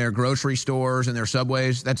filming their grocery stores and their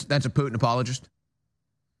subways, that's a Putin apologist?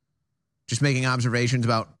 Just making observations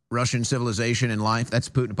about Russian civilization and life, that's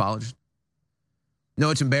a Putin apologist?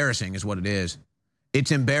 No, it's embarrassing is what it is.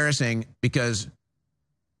 It's embarrassing because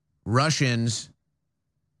Russians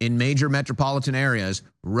in major metropolitan areas,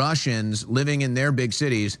 Russians living in their big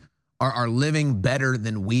cities are living better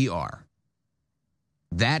than we are.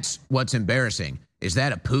 That's what's embarrassing. Is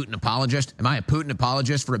that a Putin apologist? Am I a Putin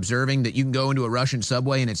apologist for observing that you can go into a Russian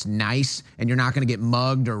subway and it's nice and you're not going to get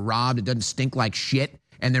mugged or robbed? It doesn't stink like shit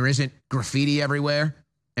and there isn't graffiti everywhere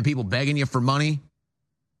and people begging you for money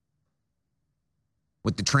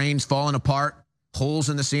with the trains falling apart, holes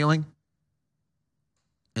in the ceiling?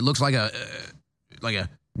 It looks like a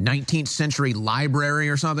 19th century library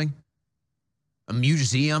or something, a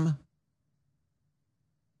museum.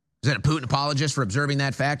 Is that a Putin apologist for observing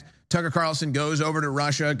that fact? Tucker Carlson goes over to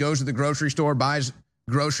Russia, goes to the grocery store, buys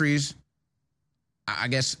groceries, I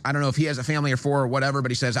guess, I don't know if he has a family of 4 or whatever,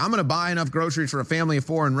 but he says, I'm going to buy enough groceries for a family of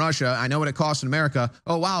 4 in Russia. I know what it costs in America.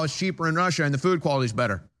 Oh, wow, it's cheaper in Russia and the food quality is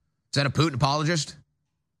better. Is that a Putin apologist?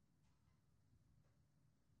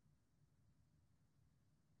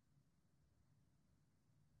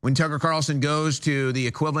 When Tucker Carlson goes to the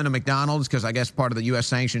equivalent of McDonald's, because I guess part of the U.S.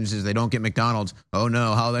 sanctions is they don't get McDonald's. Oh,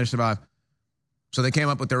 no, how they survive? So they came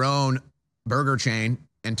up with their own burger chain,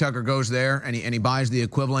 and Tucker goes there, and he buys the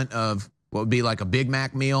equivalent of what would be like a Big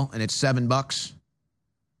Mac meal, and it's $7.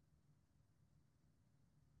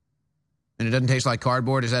 And it doesn't taste like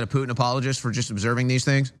cardboard. Is that a Putin apologist for just observing these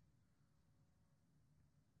things?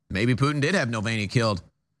 Maybe Putin did have Navalny killed.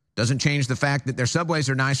 Doesn't change the fact that their subways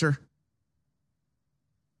are nicer.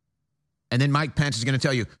 And then Mike Pence is going to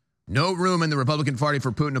tell you, no room in the Republican Party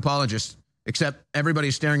for Putin apologists, except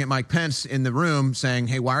everybody's staring at Mike Pence in the room saying,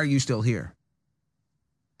 hey, why are you still here?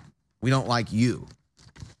 We don't like you.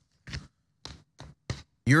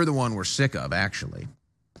 You're the one we're sick of, actually.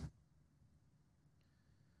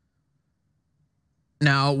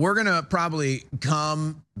 Now, we're going to probably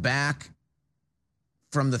come back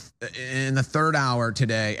in the third hour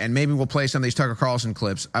today, and maybe we'll play some of these Tucker Carlson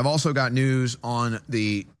clips. I've also got news on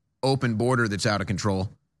the open border that's out of control.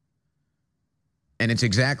 And it's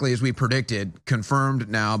exactly as we predicted, confirmed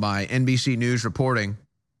now by NBC News reporting.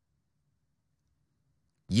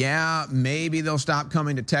 Yeah, maybe they'll stop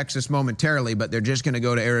coming to Texas momentarily, but they're just going to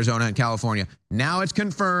go to Arizona and California. Now it's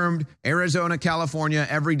confirmed, Arizona, California,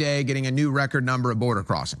 every day getting a new record number of border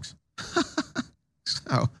crossings.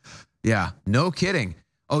 So, yeah, no kidding.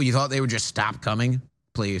 Oh, you thought they would just stop coming?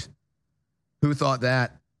 Please. Who thought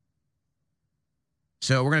that?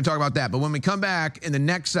 So we're going to talk about that. But when we come back in the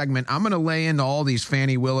next segment, I'm going to lay into all these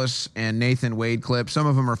Fani Willis and Nathan Wade clips. Some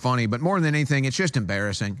of them are funny, but more than anything, it's just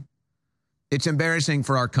embarrassing. It's embarrassing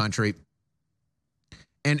for our country.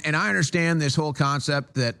 And I understand this whole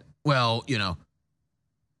concept that, well, you know,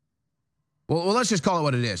 well, let's just call it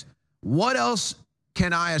what it is. What else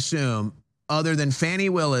can I assume other than Fani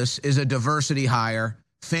Willis is a diversity hire?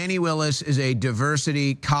 Fani Willis is a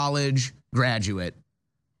diversity college graduate.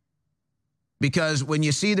 Because when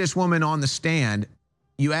you see this woman on the stand,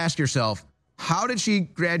 you ask yourself, how did she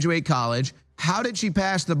graduate college? How did she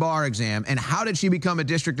pass the bar exam? And how did she become a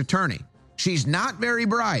district attorney? She's not very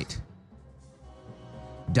bright.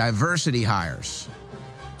 Diversity hires.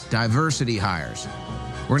 Diversity hires.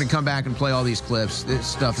 We're going to come back and play all these clips. This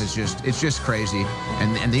stuff is it's just crazy.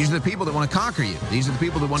 And these are the people that want to conquer you. These are the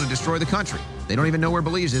people that want to destroy the country. They don't even know where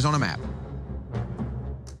Belize is on a map.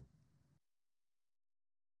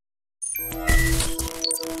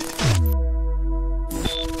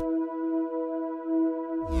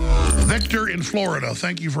 Victor in Florida,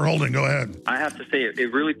 thank you for holding. Go ahead. I have to say,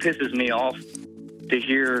 it really pisses me off to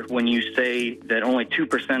hear when you say that only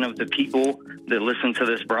 2% of the people that listen to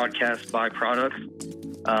this broadcast buy products.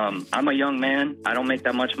 I'm a young man. I don't make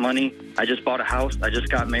that much money. I just bought a house. I just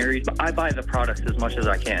got married. I buy the products as much as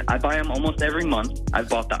I can. I buy them almost every month. I've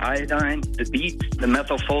bought the iodine, the beets, the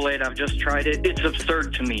methylfolate. I've just tried it. It's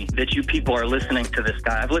absurd to me that you people are listening to this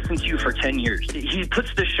guy. I've listened to you for 10 years. He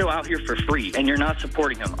puts this show out here for free, and you're not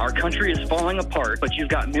supporting him. Our country is falling apart, but you've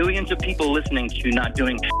got millions of people listening to you not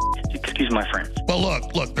doing shit. Excuse my friends. Well,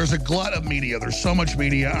 look, there's a glut of media. There's so much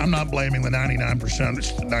media. I'm not blaming the 99%.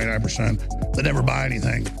 It's the 99% that never buy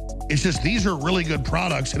anything. It's just these are really good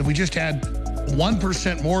products, and if we just had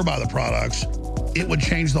 1% more buy the products, it would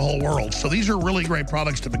change the whole world. So these are really great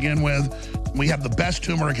products to begin with. We have the best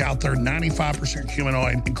turmeric out there, 95%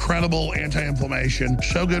 curcuminoid, incredible anti-inflammation,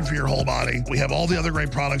 so good for your whole body. We have all the other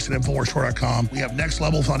great products at InfoWarsStore.com. We have next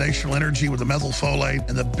level foundational energy with the methylfolate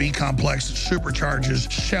and the B complex that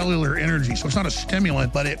supercharges cellular energy. So it's not a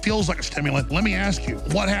stimulant, but it feels like a stimulant. Let me ask you,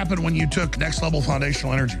 what happened when you took next level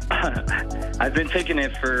foundational energy? I've been taking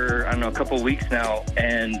it for, I don't know, a couple of weeks now.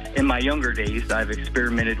 And in my younger days, I've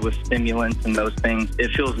experimented with stimulants and those things.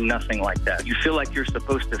 It feels nothing like that. You feel like you're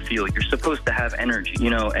supposed to feel. You're supposed to have energy, you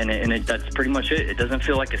know, and that's pretty much it. It doesn't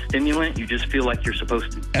feel like a stimulant. You just feel like you're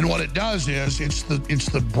supposed to. And what it does is it's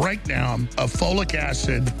the breakdown of folic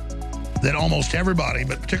acid that almost everybody,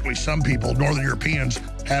 but particularly some people, Northern Europeans,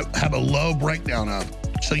 have a low breakdown of.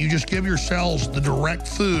 So you just give your cells the direct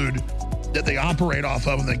food that they operate off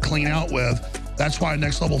of and they clean out with. That's why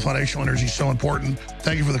next level foundational energy is so important.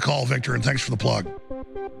 Thank you for the call, Victor, and thanks for the plug.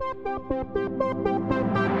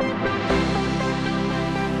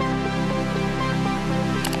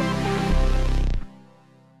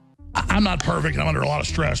 I'm not perfect, and I'm under a lot of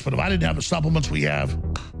stress, but if I didn't have the supplements we have,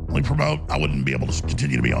 we promote, I wouldn't be able to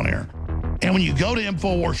continue to be on air. And when you go to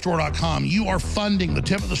InfoWarsStore.com, you are funding the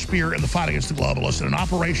tip of the spear in the fight against the globalists in an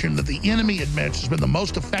operation that the enemy admits has been the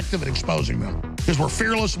most effective at exposing them. Because we're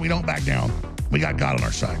fearless and we don't back down. We got God on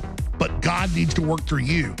our side. But God needs to work through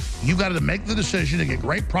you. You've got to make the decision to get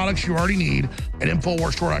great products you already need at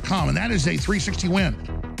InfoWarsStore.com, and that is a 360 win.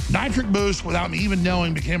 Nitric Boost, without me even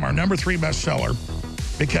knowing, became our #3 bestseller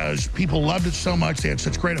because people loved it so much. They had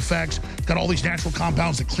such great effects. It's got all these natural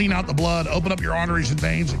compounds that clean out the blood, open up your arteries and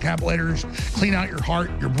veins and capillaries, clean out your heart,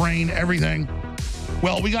 your brain, everything.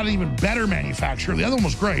 Well, we got an even better manufacturer. The other one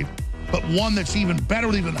was great, but one that's even better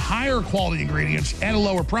with even higher quality ingredients at a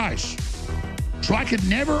lower price. So I could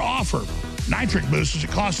never offer Nitric Boost as it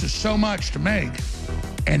costs us so much to make.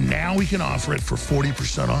 And now we can offer it for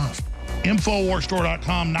 40% off.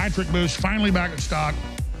 InfoWarsStore.com, Nitric Boost, finally back in stock.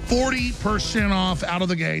 40% off out of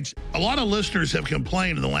the gates. A lot of listeners have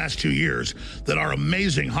complained in the last 2 years that our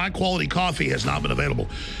amazing high-quality coffee has not been available.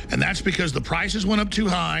 And that's because the prices went up too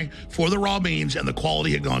high for the raw beans and the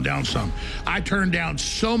quality had gone down some. I turned down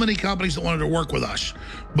so many companies that wanted to work with us.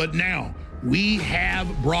 But now, we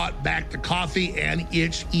have brought back the coffee, and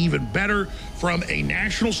it's even better from a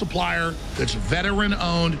national supplier that's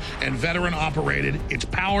veteran-owned and veteran-operated. It's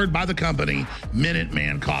powered by the company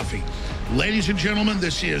Minuteman Coffee. Ladies and gentlemen,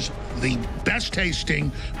 this is the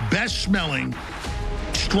best-tasting, best-smelling,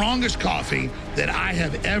 strongest coffee that I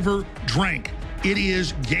have ever drank. It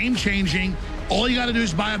is game-changing. All you got to do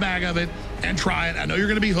is buy a bag of it and try it. I know you're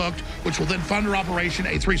going to be hooked, which will then fund our operation,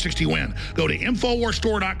 a 360 win. Go to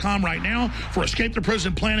InfoWarsStore.com right now for Escape the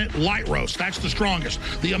Prison Planet Light Roast. That's the strongest.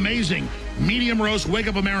 The amazing Medium Roast Wake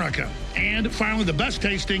Up America. And finally, the best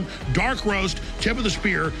tasting Dark Roast Tip of the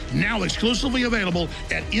Spear, now exclusively available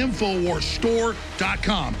at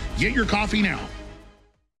InfoWarsStore.com. Get your coffee now.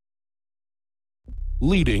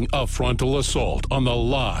 Leading a frontal assault on the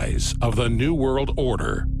lies of the New World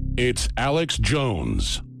Order, it's Alex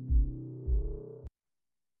Jones.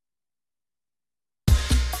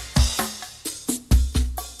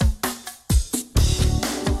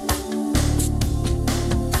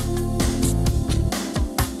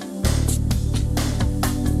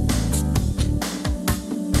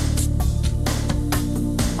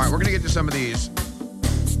 All right, we're going to get to some of these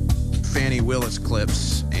Fani Willis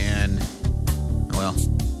clips, and, well,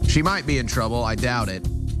 she might be in trouble. I doubt it.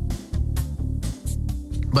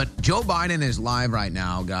 But Joe Biden is live right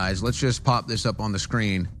now, guys. Let's just pop this up on the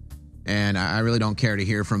screen. And I really don't care to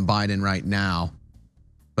hear from Biden right now.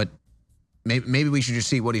 But maybe we should just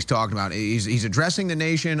see what he's talking about. He's addressing the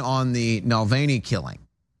nation on the Navalny killing,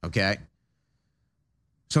 okay?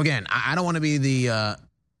 So, again, I don't want to be the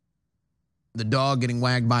dog getting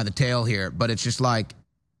wagged by the tail here, but it's just like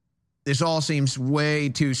this all seems way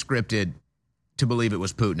too scripted to believe it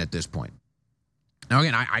was Putin at this point. Now,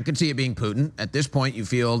 again, I could see it being Putin. At this point, you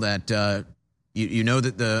feel that you know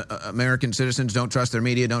that the American citizens don't trust their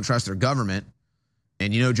media, don't trust their government,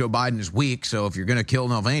 and you know Joe Biden is weak, so if you're going to kill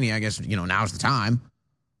Navalny, I guess, now's the time.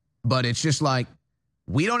 But it's just like,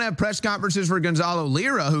 we don't have press conferences for Gonzalo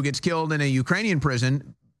Lira, who gets killed in a Ukrainian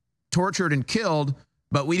prison, tortured and killed,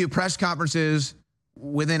 but we do press conferences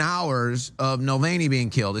within hours of Navalny being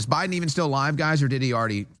killed. Is Biden even still alive, guys, or did he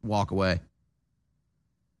already walk away?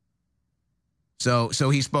 So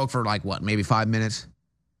he spoke for maybe 5 minutes?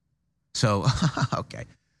 So, okay.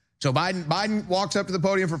 So Biden walks up to the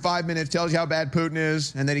podium for 5 minutes, tells you how bad Putin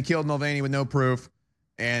is, and that he killed Navalny with no proof,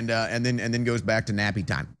 and then goes back to nappy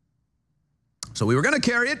time. So we were going to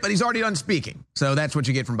carry it, but he's already done speaking. So that's what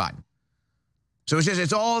you get from Biden. So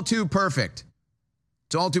it's all too perfect.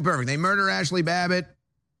 It's all too perfect. They murder Ashley Babbitt,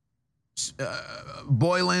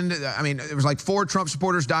 Boyland. I mean, there was 4 Trump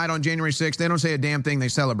supporters died on January 6th. They don't say a damn thing. They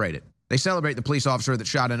celebrate it. They celebrate the police officer that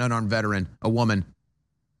shot an unarmed veteran, a woman.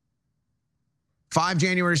 5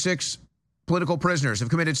 January 6 political prisoners have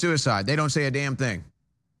committed suicide. They don't say a damn thing.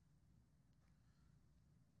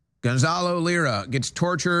 Gonzalo Lira gets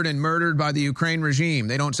tortured and murdered by the Ukraine regime.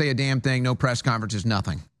 They don't say a damn thing. No press conferences,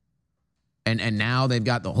 nothing. And now they've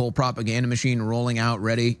got the whole propaganda machine rolling out,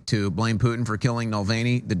 ready to blame Putin for killing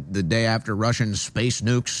Navalny the day after Russian space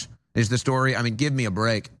nukes is the story. I mean, give me a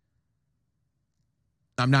break.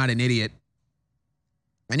 I'm not an idiot.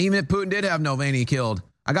 And even if Putin did have Navalny killed,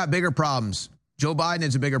 I got bigger problems. Joe Biden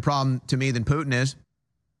is a bigger problem to me than Putin is.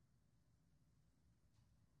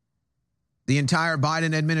 The entire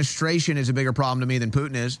Biden administration is a bigger problem to me than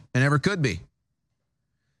Putin is, and ever could be.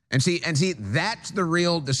 And see, that's the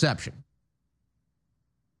real deception.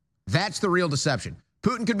 That's the real deception.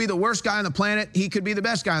 Putin could be the worst guy on the planet. He could be the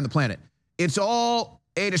best guy on the planet. It's all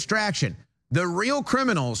a distraction. The real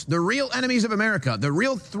criminals, the real enemies of America, the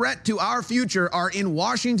real threat to our future are in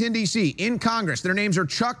Washington, D.C., in Congress. Their names are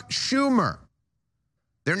Chuck Schumer.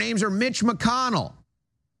 Their names are Mitch McConnell.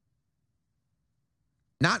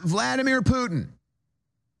 Not Vladimir Putin.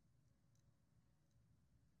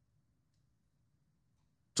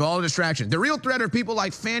 It's all a distraction. The real threat are people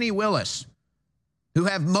like Fani Willis, who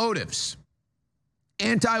have motives,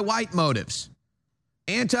 anti-white motives,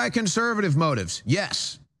 anti-conservative motives.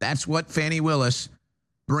 Yes, that's what Fani Willis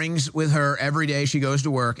brings with her every day she goes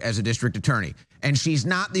to work as a district attorney. And she's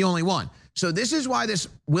not the only one. So this is why this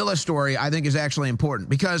Willis story, I think, is actually important,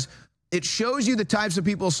 because it shows you the types of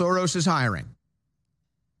people Soros is hiring.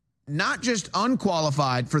 Not just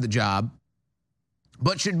unqualified for the job,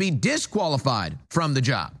 but should be disqualified from the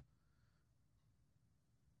job.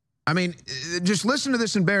 I mean, just listen to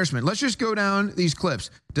this embarrassment. Let's just go down these clips.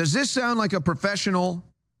 Does this sound like a professional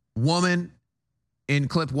woman in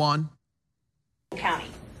clip 1? County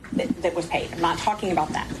that was paid. I'm not talking about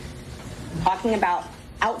that. I'm talking about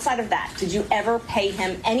outside of that. Did you ever pay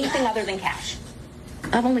him anything other than cash?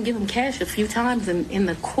 I've only given him cash a few times in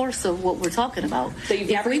the course of what we're talking about. So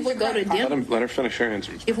if we would go to dinner, Let her finish her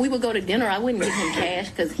answer. if we would go to dinner, I wouldn't give him cash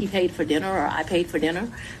because he paid for dinner or I paid for dinner.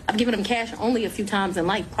 I've given him cash only a few times in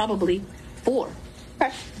life, probably 4.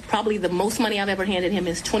 Okay. Probably the most money I've ever handed him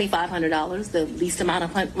is $2,500. The least amount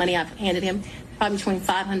of money I've handed him, probably between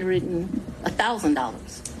 $500 and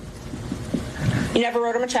 $1,000. You never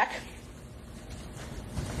wrote him a check?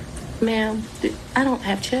 Ma'am, I don't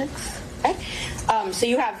have checks. Okay. So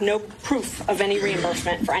you have no proof of any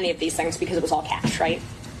reimbursement for any of these things because it was all cash, right?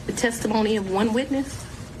 The testimony of one witness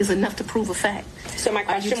is enough to prove a fact. So my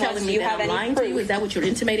question Are you telling was, me do you that have I'm any lying proof? to you? Is that what you're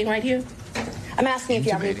intimating right here? I'm asking if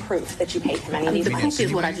you have any proof that you paid him any I of mean, these the things. proof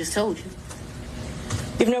is what I just told you.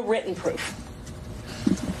 You have no written proof.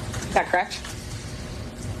 Is that correct?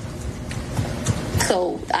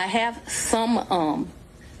 So I have some,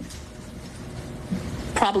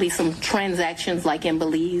 probably some transactions like in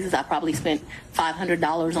Belize. I probably spent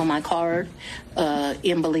 $500 on my card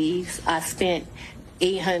in Belize. I spent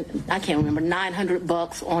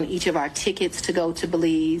 $900 on each of our tickets to go to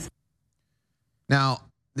Belize. Now,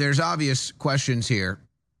 there's obvious questions here.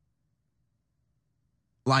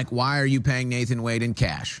 Like, why are you paying Nathan Wade in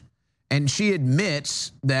cash? And she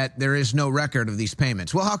admits that there is no record of these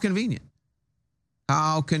payments. Well, how convenient.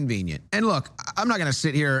 How convenient. And look, I'm not going to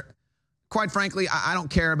sit here. Quite frankly, I don't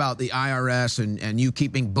care about the IRS and you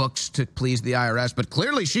keeping books to please the IRS, but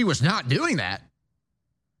clearly she was not doing that.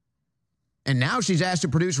 And now she's asked to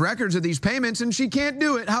produce records of these payments and she can't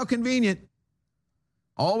do it. How convenient.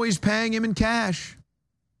 Always paying him in cash.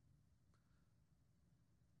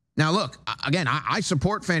 Now, look, again, I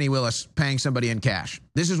support Fani Willis paying somebody in cash.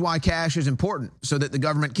 This is why cash is important, so that the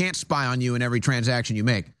government can't spy on you in every transaction you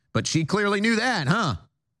make. But she clearly knew that, huh?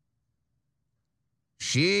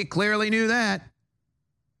 She clearly knew that.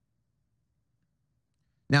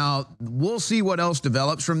 Now, we'll see what else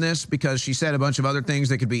develops from this, because she said a bunch of other things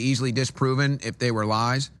that could be easily disproven if they were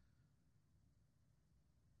lies.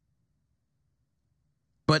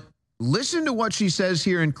 But listen to what she says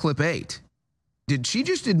here in clip 8. Did she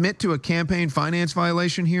just admit to a campaign finance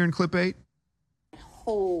violation here in clip 8?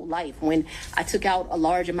 Whole life. When I took out a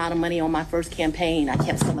large amount of money on my first campaign, I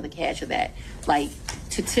kept some of the cash of that. Like,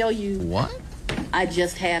 to tell you What? I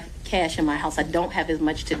just have cash in my house. I don't have as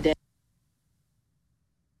much today.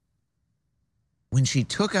 When she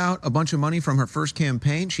took out a bunch of money from her first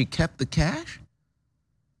campaign, she kept the cash?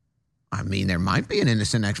 I mean, there might be an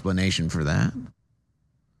innocent explanation for that.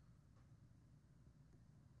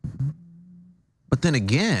 But then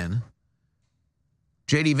again,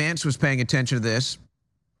 J.D. Vance was paying attention to this,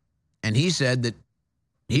 and he said that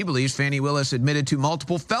he believes Fani Willis admitted to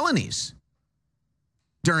multiple felonies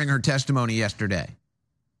during her testimony yesterday.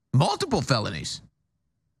 Multiple felonies.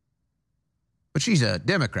 But she's a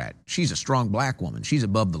Democrat. She's a strong black woman. She's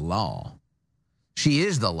above the law. She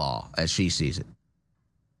is the law, as she sees it.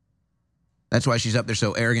 That's why she's up there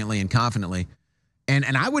so arrogantly and confidently.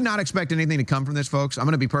 And I would not expect anything to come from this, folks. I'm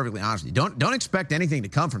going to be perfectly honest with you. Don't expect anything to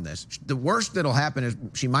come from this. The worst that'll happen is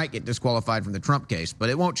she might get disqualified from the Trump case, but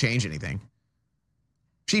it won't change anything.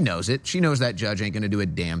 She knows it. She knows that judge ain't going to do a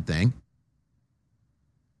damn thing.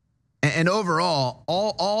 And overall,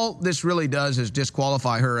 all this really does is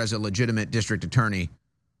disqualify her as a legitimate district attorney,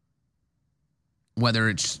 whether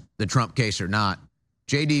it's the Trump case or not.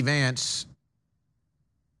 J.D. Vance,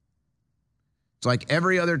 it's like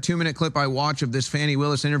every other 2-minute clip I watch of this Fani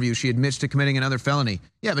Willis interview, she admits to committing another felony.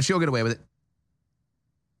 Yeah, but she'll get away with it.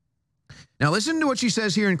 Now listen to what she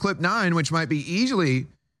says here in clip 9, which might be easily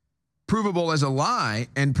provable as a lie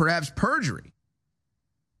and perhaps perjury.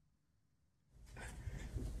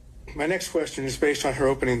 My next question is based on her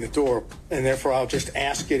opening the door, and therefore I'll just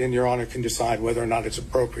ask it, and Your Honor can decide whether or not it's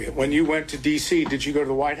appropriate. When you went to D.C., did you go to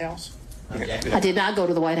the White House? I did not go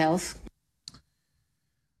to the White House.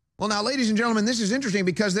 Well, now, ladies and gentlemen, this is interesting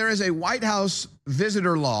because there is a White House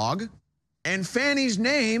visitor log, and Fannie's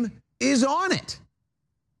name is on it.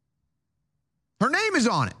 Her name is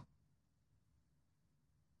on it.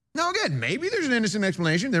 Now, again, maybe there's an innocent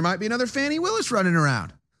explanation. There might be another Fannie Willis running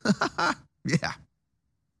around. Yeah,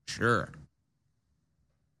 sure.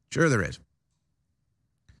 Sure there is.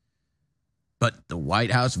 But the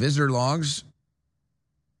White House visitor logs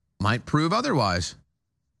might prove otherwise.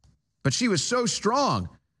 But she was so strong.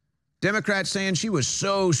 Democrats saying she was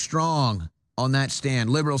so strong on that stand.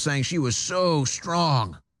 Liberals saying she was so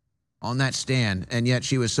strong on that stand. And yet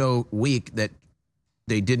she was so weak that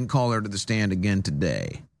they didn't call her to the stand again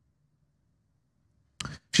today.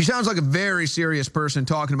 She sounds like a very serious person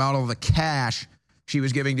talking about all the cash she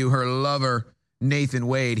was giving to her lover, Nathan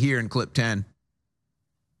Wade, here in clip 10.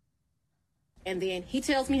 And then he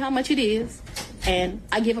tells me how much it is, and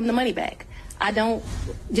I give him the money back. I don't,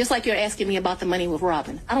 just like you're asking me about the money with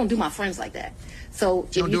Robin, I don't do my friends like that. So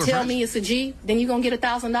if you tell me it's a G, then you're going to get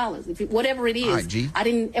 $1,000. Whatever it is, all right, G. I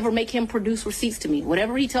didn't ever make him produce receipts to me.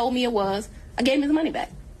 Whatever he told me it was, I gave him his money back.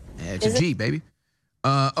 Yeah, it's a G, baby.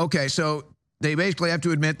 Okay, so they basically have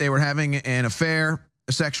to admit they were having an affair,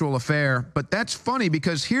 a sexual affair. But that's funny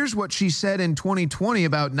because here's what she said in 2020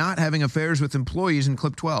 about not having affairs with employees in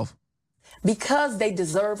clip 12. Because they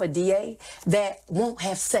deserve a DA that won't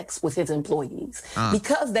have sex with his employees.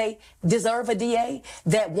 Because they deserve a DA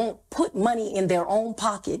that won't put money in their own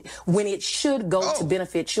pocket when it should go to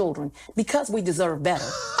benefit children. Because we deserve better.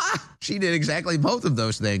 She did exactly both of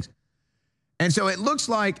those things. And so it looks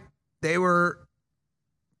like they were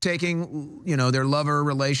taking, you know, their lover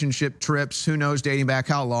relationship trips, who knows, dating back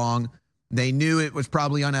how long. They knew it was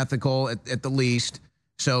probably unethical at the least.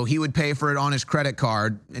 So he would pay for it on his credit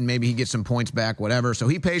card, and maybe he gets some points back, whatever. So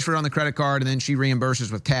he pays for it on the credit card, and then she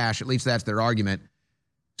reimburses with cash. At least that's their argument.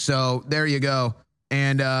 So there you go.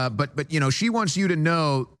 And but you know, she wants you to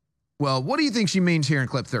know, well, what do you think she means here in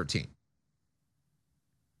clip 13?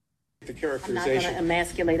 The I'm not characterization. going to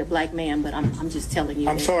emasculate a black man, but I'm just telling you.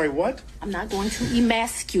 I'm sorry, what? I'm not going to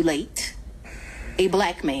emasculate a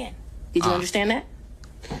black man. Did you understand that?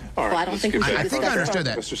 All right, Well, I don't think we should I think I discuss understood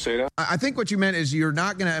that. Mr. Seda? I think what you meant is you're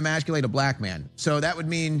not going to emasculate a black man. So that would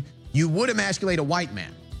mean you would emasculate a white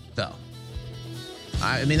man, though.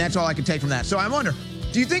 I mean, that's all I could take from that. So I wonder,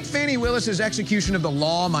 do you think Fannie Willis's execution of the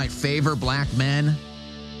law might favor black men?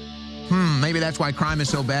 Maybe that's why crime is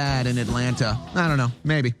so bad in Atlanta. I don't know.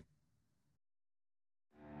 Maybe.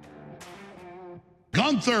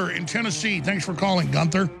 Gunther in Tennessee. Thanks for calling,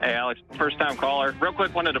 Gunther. Hey, Alex, first-time caller. Real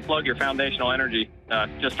quick, wanted to plug your foundational energy.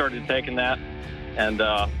 Just started taking that, and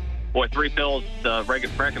boy, 3 pills, the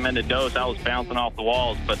recommended dose, I was bouncing off the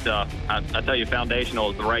walls. But I tell you,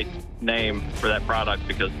 foundational is the right name for that product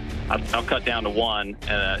because I'll cut down to 1,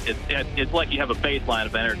 and it's like you have a baseline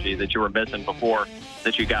of energy that you were missing before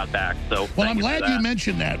that you got back. So, well, I'm glad you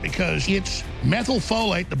mentioned that because it's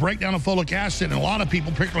methylfolate, the breakdown of folic acid, and a lot of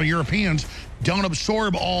people, particularly Europeans, don't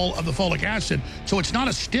absorb all of the folic acid. So it's not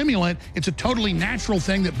a stimulant. It's a totally natural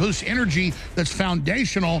thing that boosts energy that's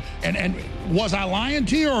foundational. And was I lying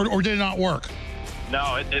to you or did it not work?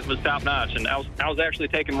 No, it was top notch. And I was actually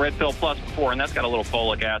taking Red Pill Plus before, and that's got a little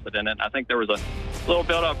folic acid in it. I think there was a little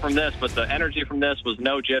buildup from this, but the energy from this was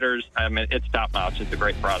no jitters. I mean, it's top notch. It's a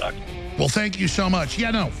great product. Well, thank you so much.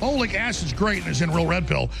 Yeah, no, folic acid's great and it's in real Red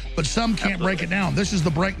Pill, but some can't break it down. This is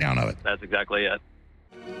the breakdown of it. That's exactly it.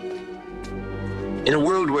 In a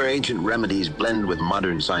world where ancient remedies blend with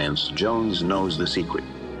modern science, Jones knows the secret.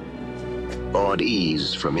 Bawd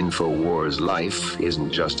Ease from InfoWars Life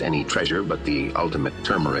isn't just any treasure, but the ultimate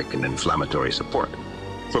turmeric and inflammatory support.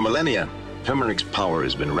 For millennia, turmeric's power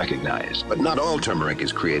has been recognized, but not all turmeric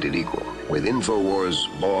is created equal. With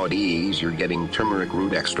InfoWars Bawd Ease, you're getting turmeric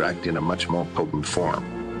root extract in a much more potent form.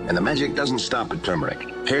 And the magic doesn't stop at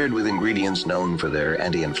turmeric. Paired with ingredients known for their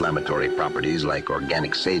anti-inflammatory properties like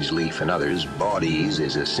organic sage leaf and others, Bawd Ease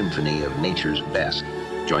is a symphony of nature's best.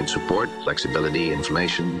 Joint support, flexibility,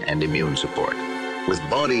 inflammation, and immune support. With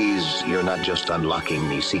Bawd Ease, you're not just unlocking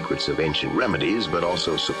the secrets of ancient remedies, but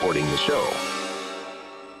also supporting the show.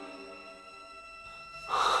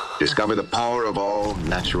 Discover the power of all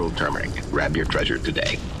natural turmeric. Grab your treasure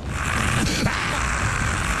today.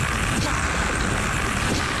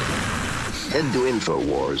 Head to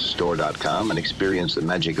InfoWarsStore.com and experience the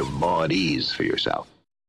magic of Bawd Ease for yourself.